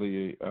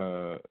definitely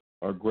are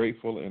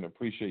grateful and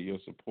appreciate your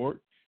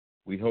support.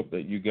 We hope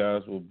that you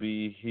guys will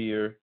be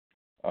here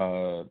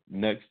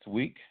next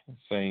week,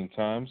 same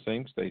time,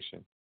 same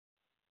station.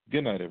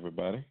 Good night,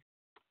 everybody.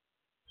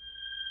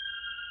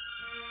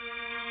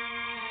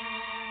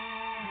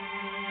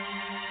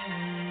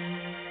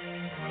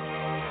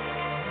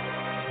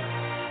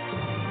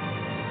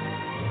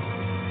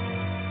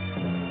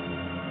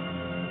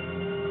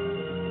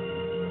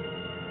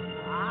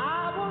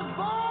 I was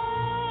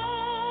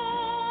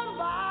born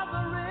by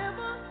the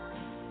river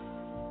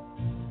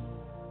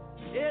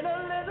in a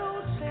little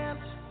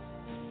tent.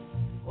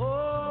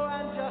 Oh,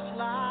 and just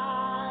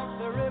like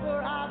the river,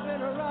 I've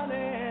been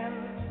running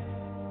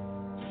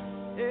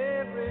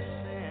ever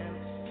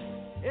since.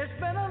 It's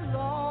been a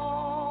long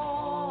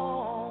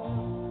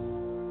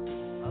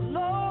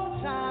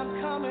time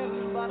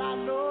coming, but I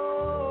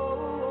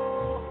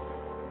know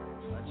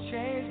a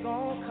change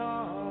gonna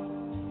come.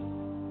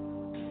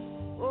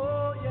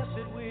 Oh, yes,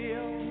 it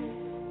will.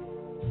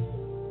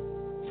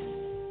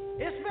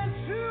 It's been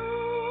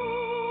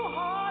too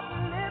hard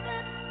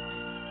living,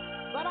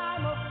 but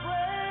I'm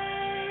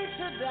afraid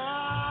to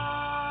die.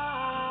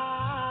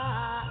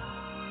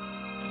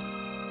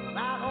 And I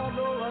don't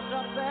know what's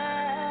up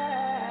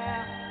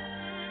there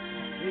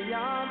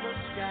beyond the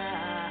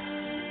sky.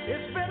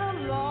 It's been a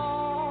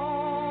long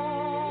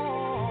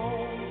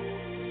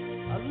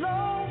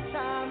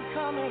time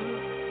coming,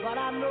 but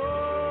I know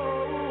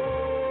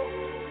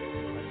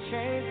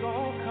change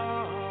gonna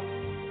come.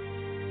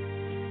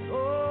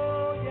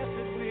 Oh, yes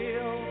it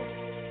will.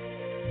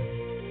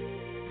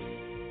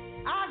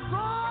 I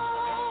go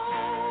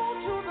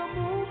to the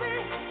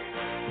movie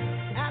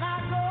and I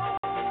go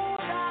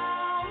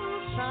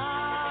downtown.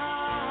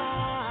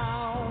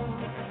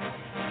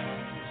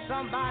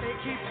 Somebody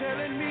keep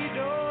telling me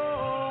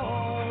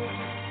don't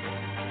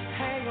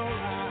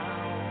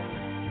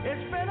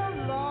It's been a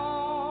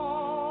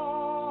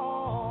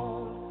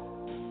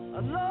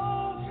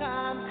long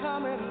time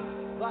coming,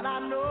 but I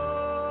know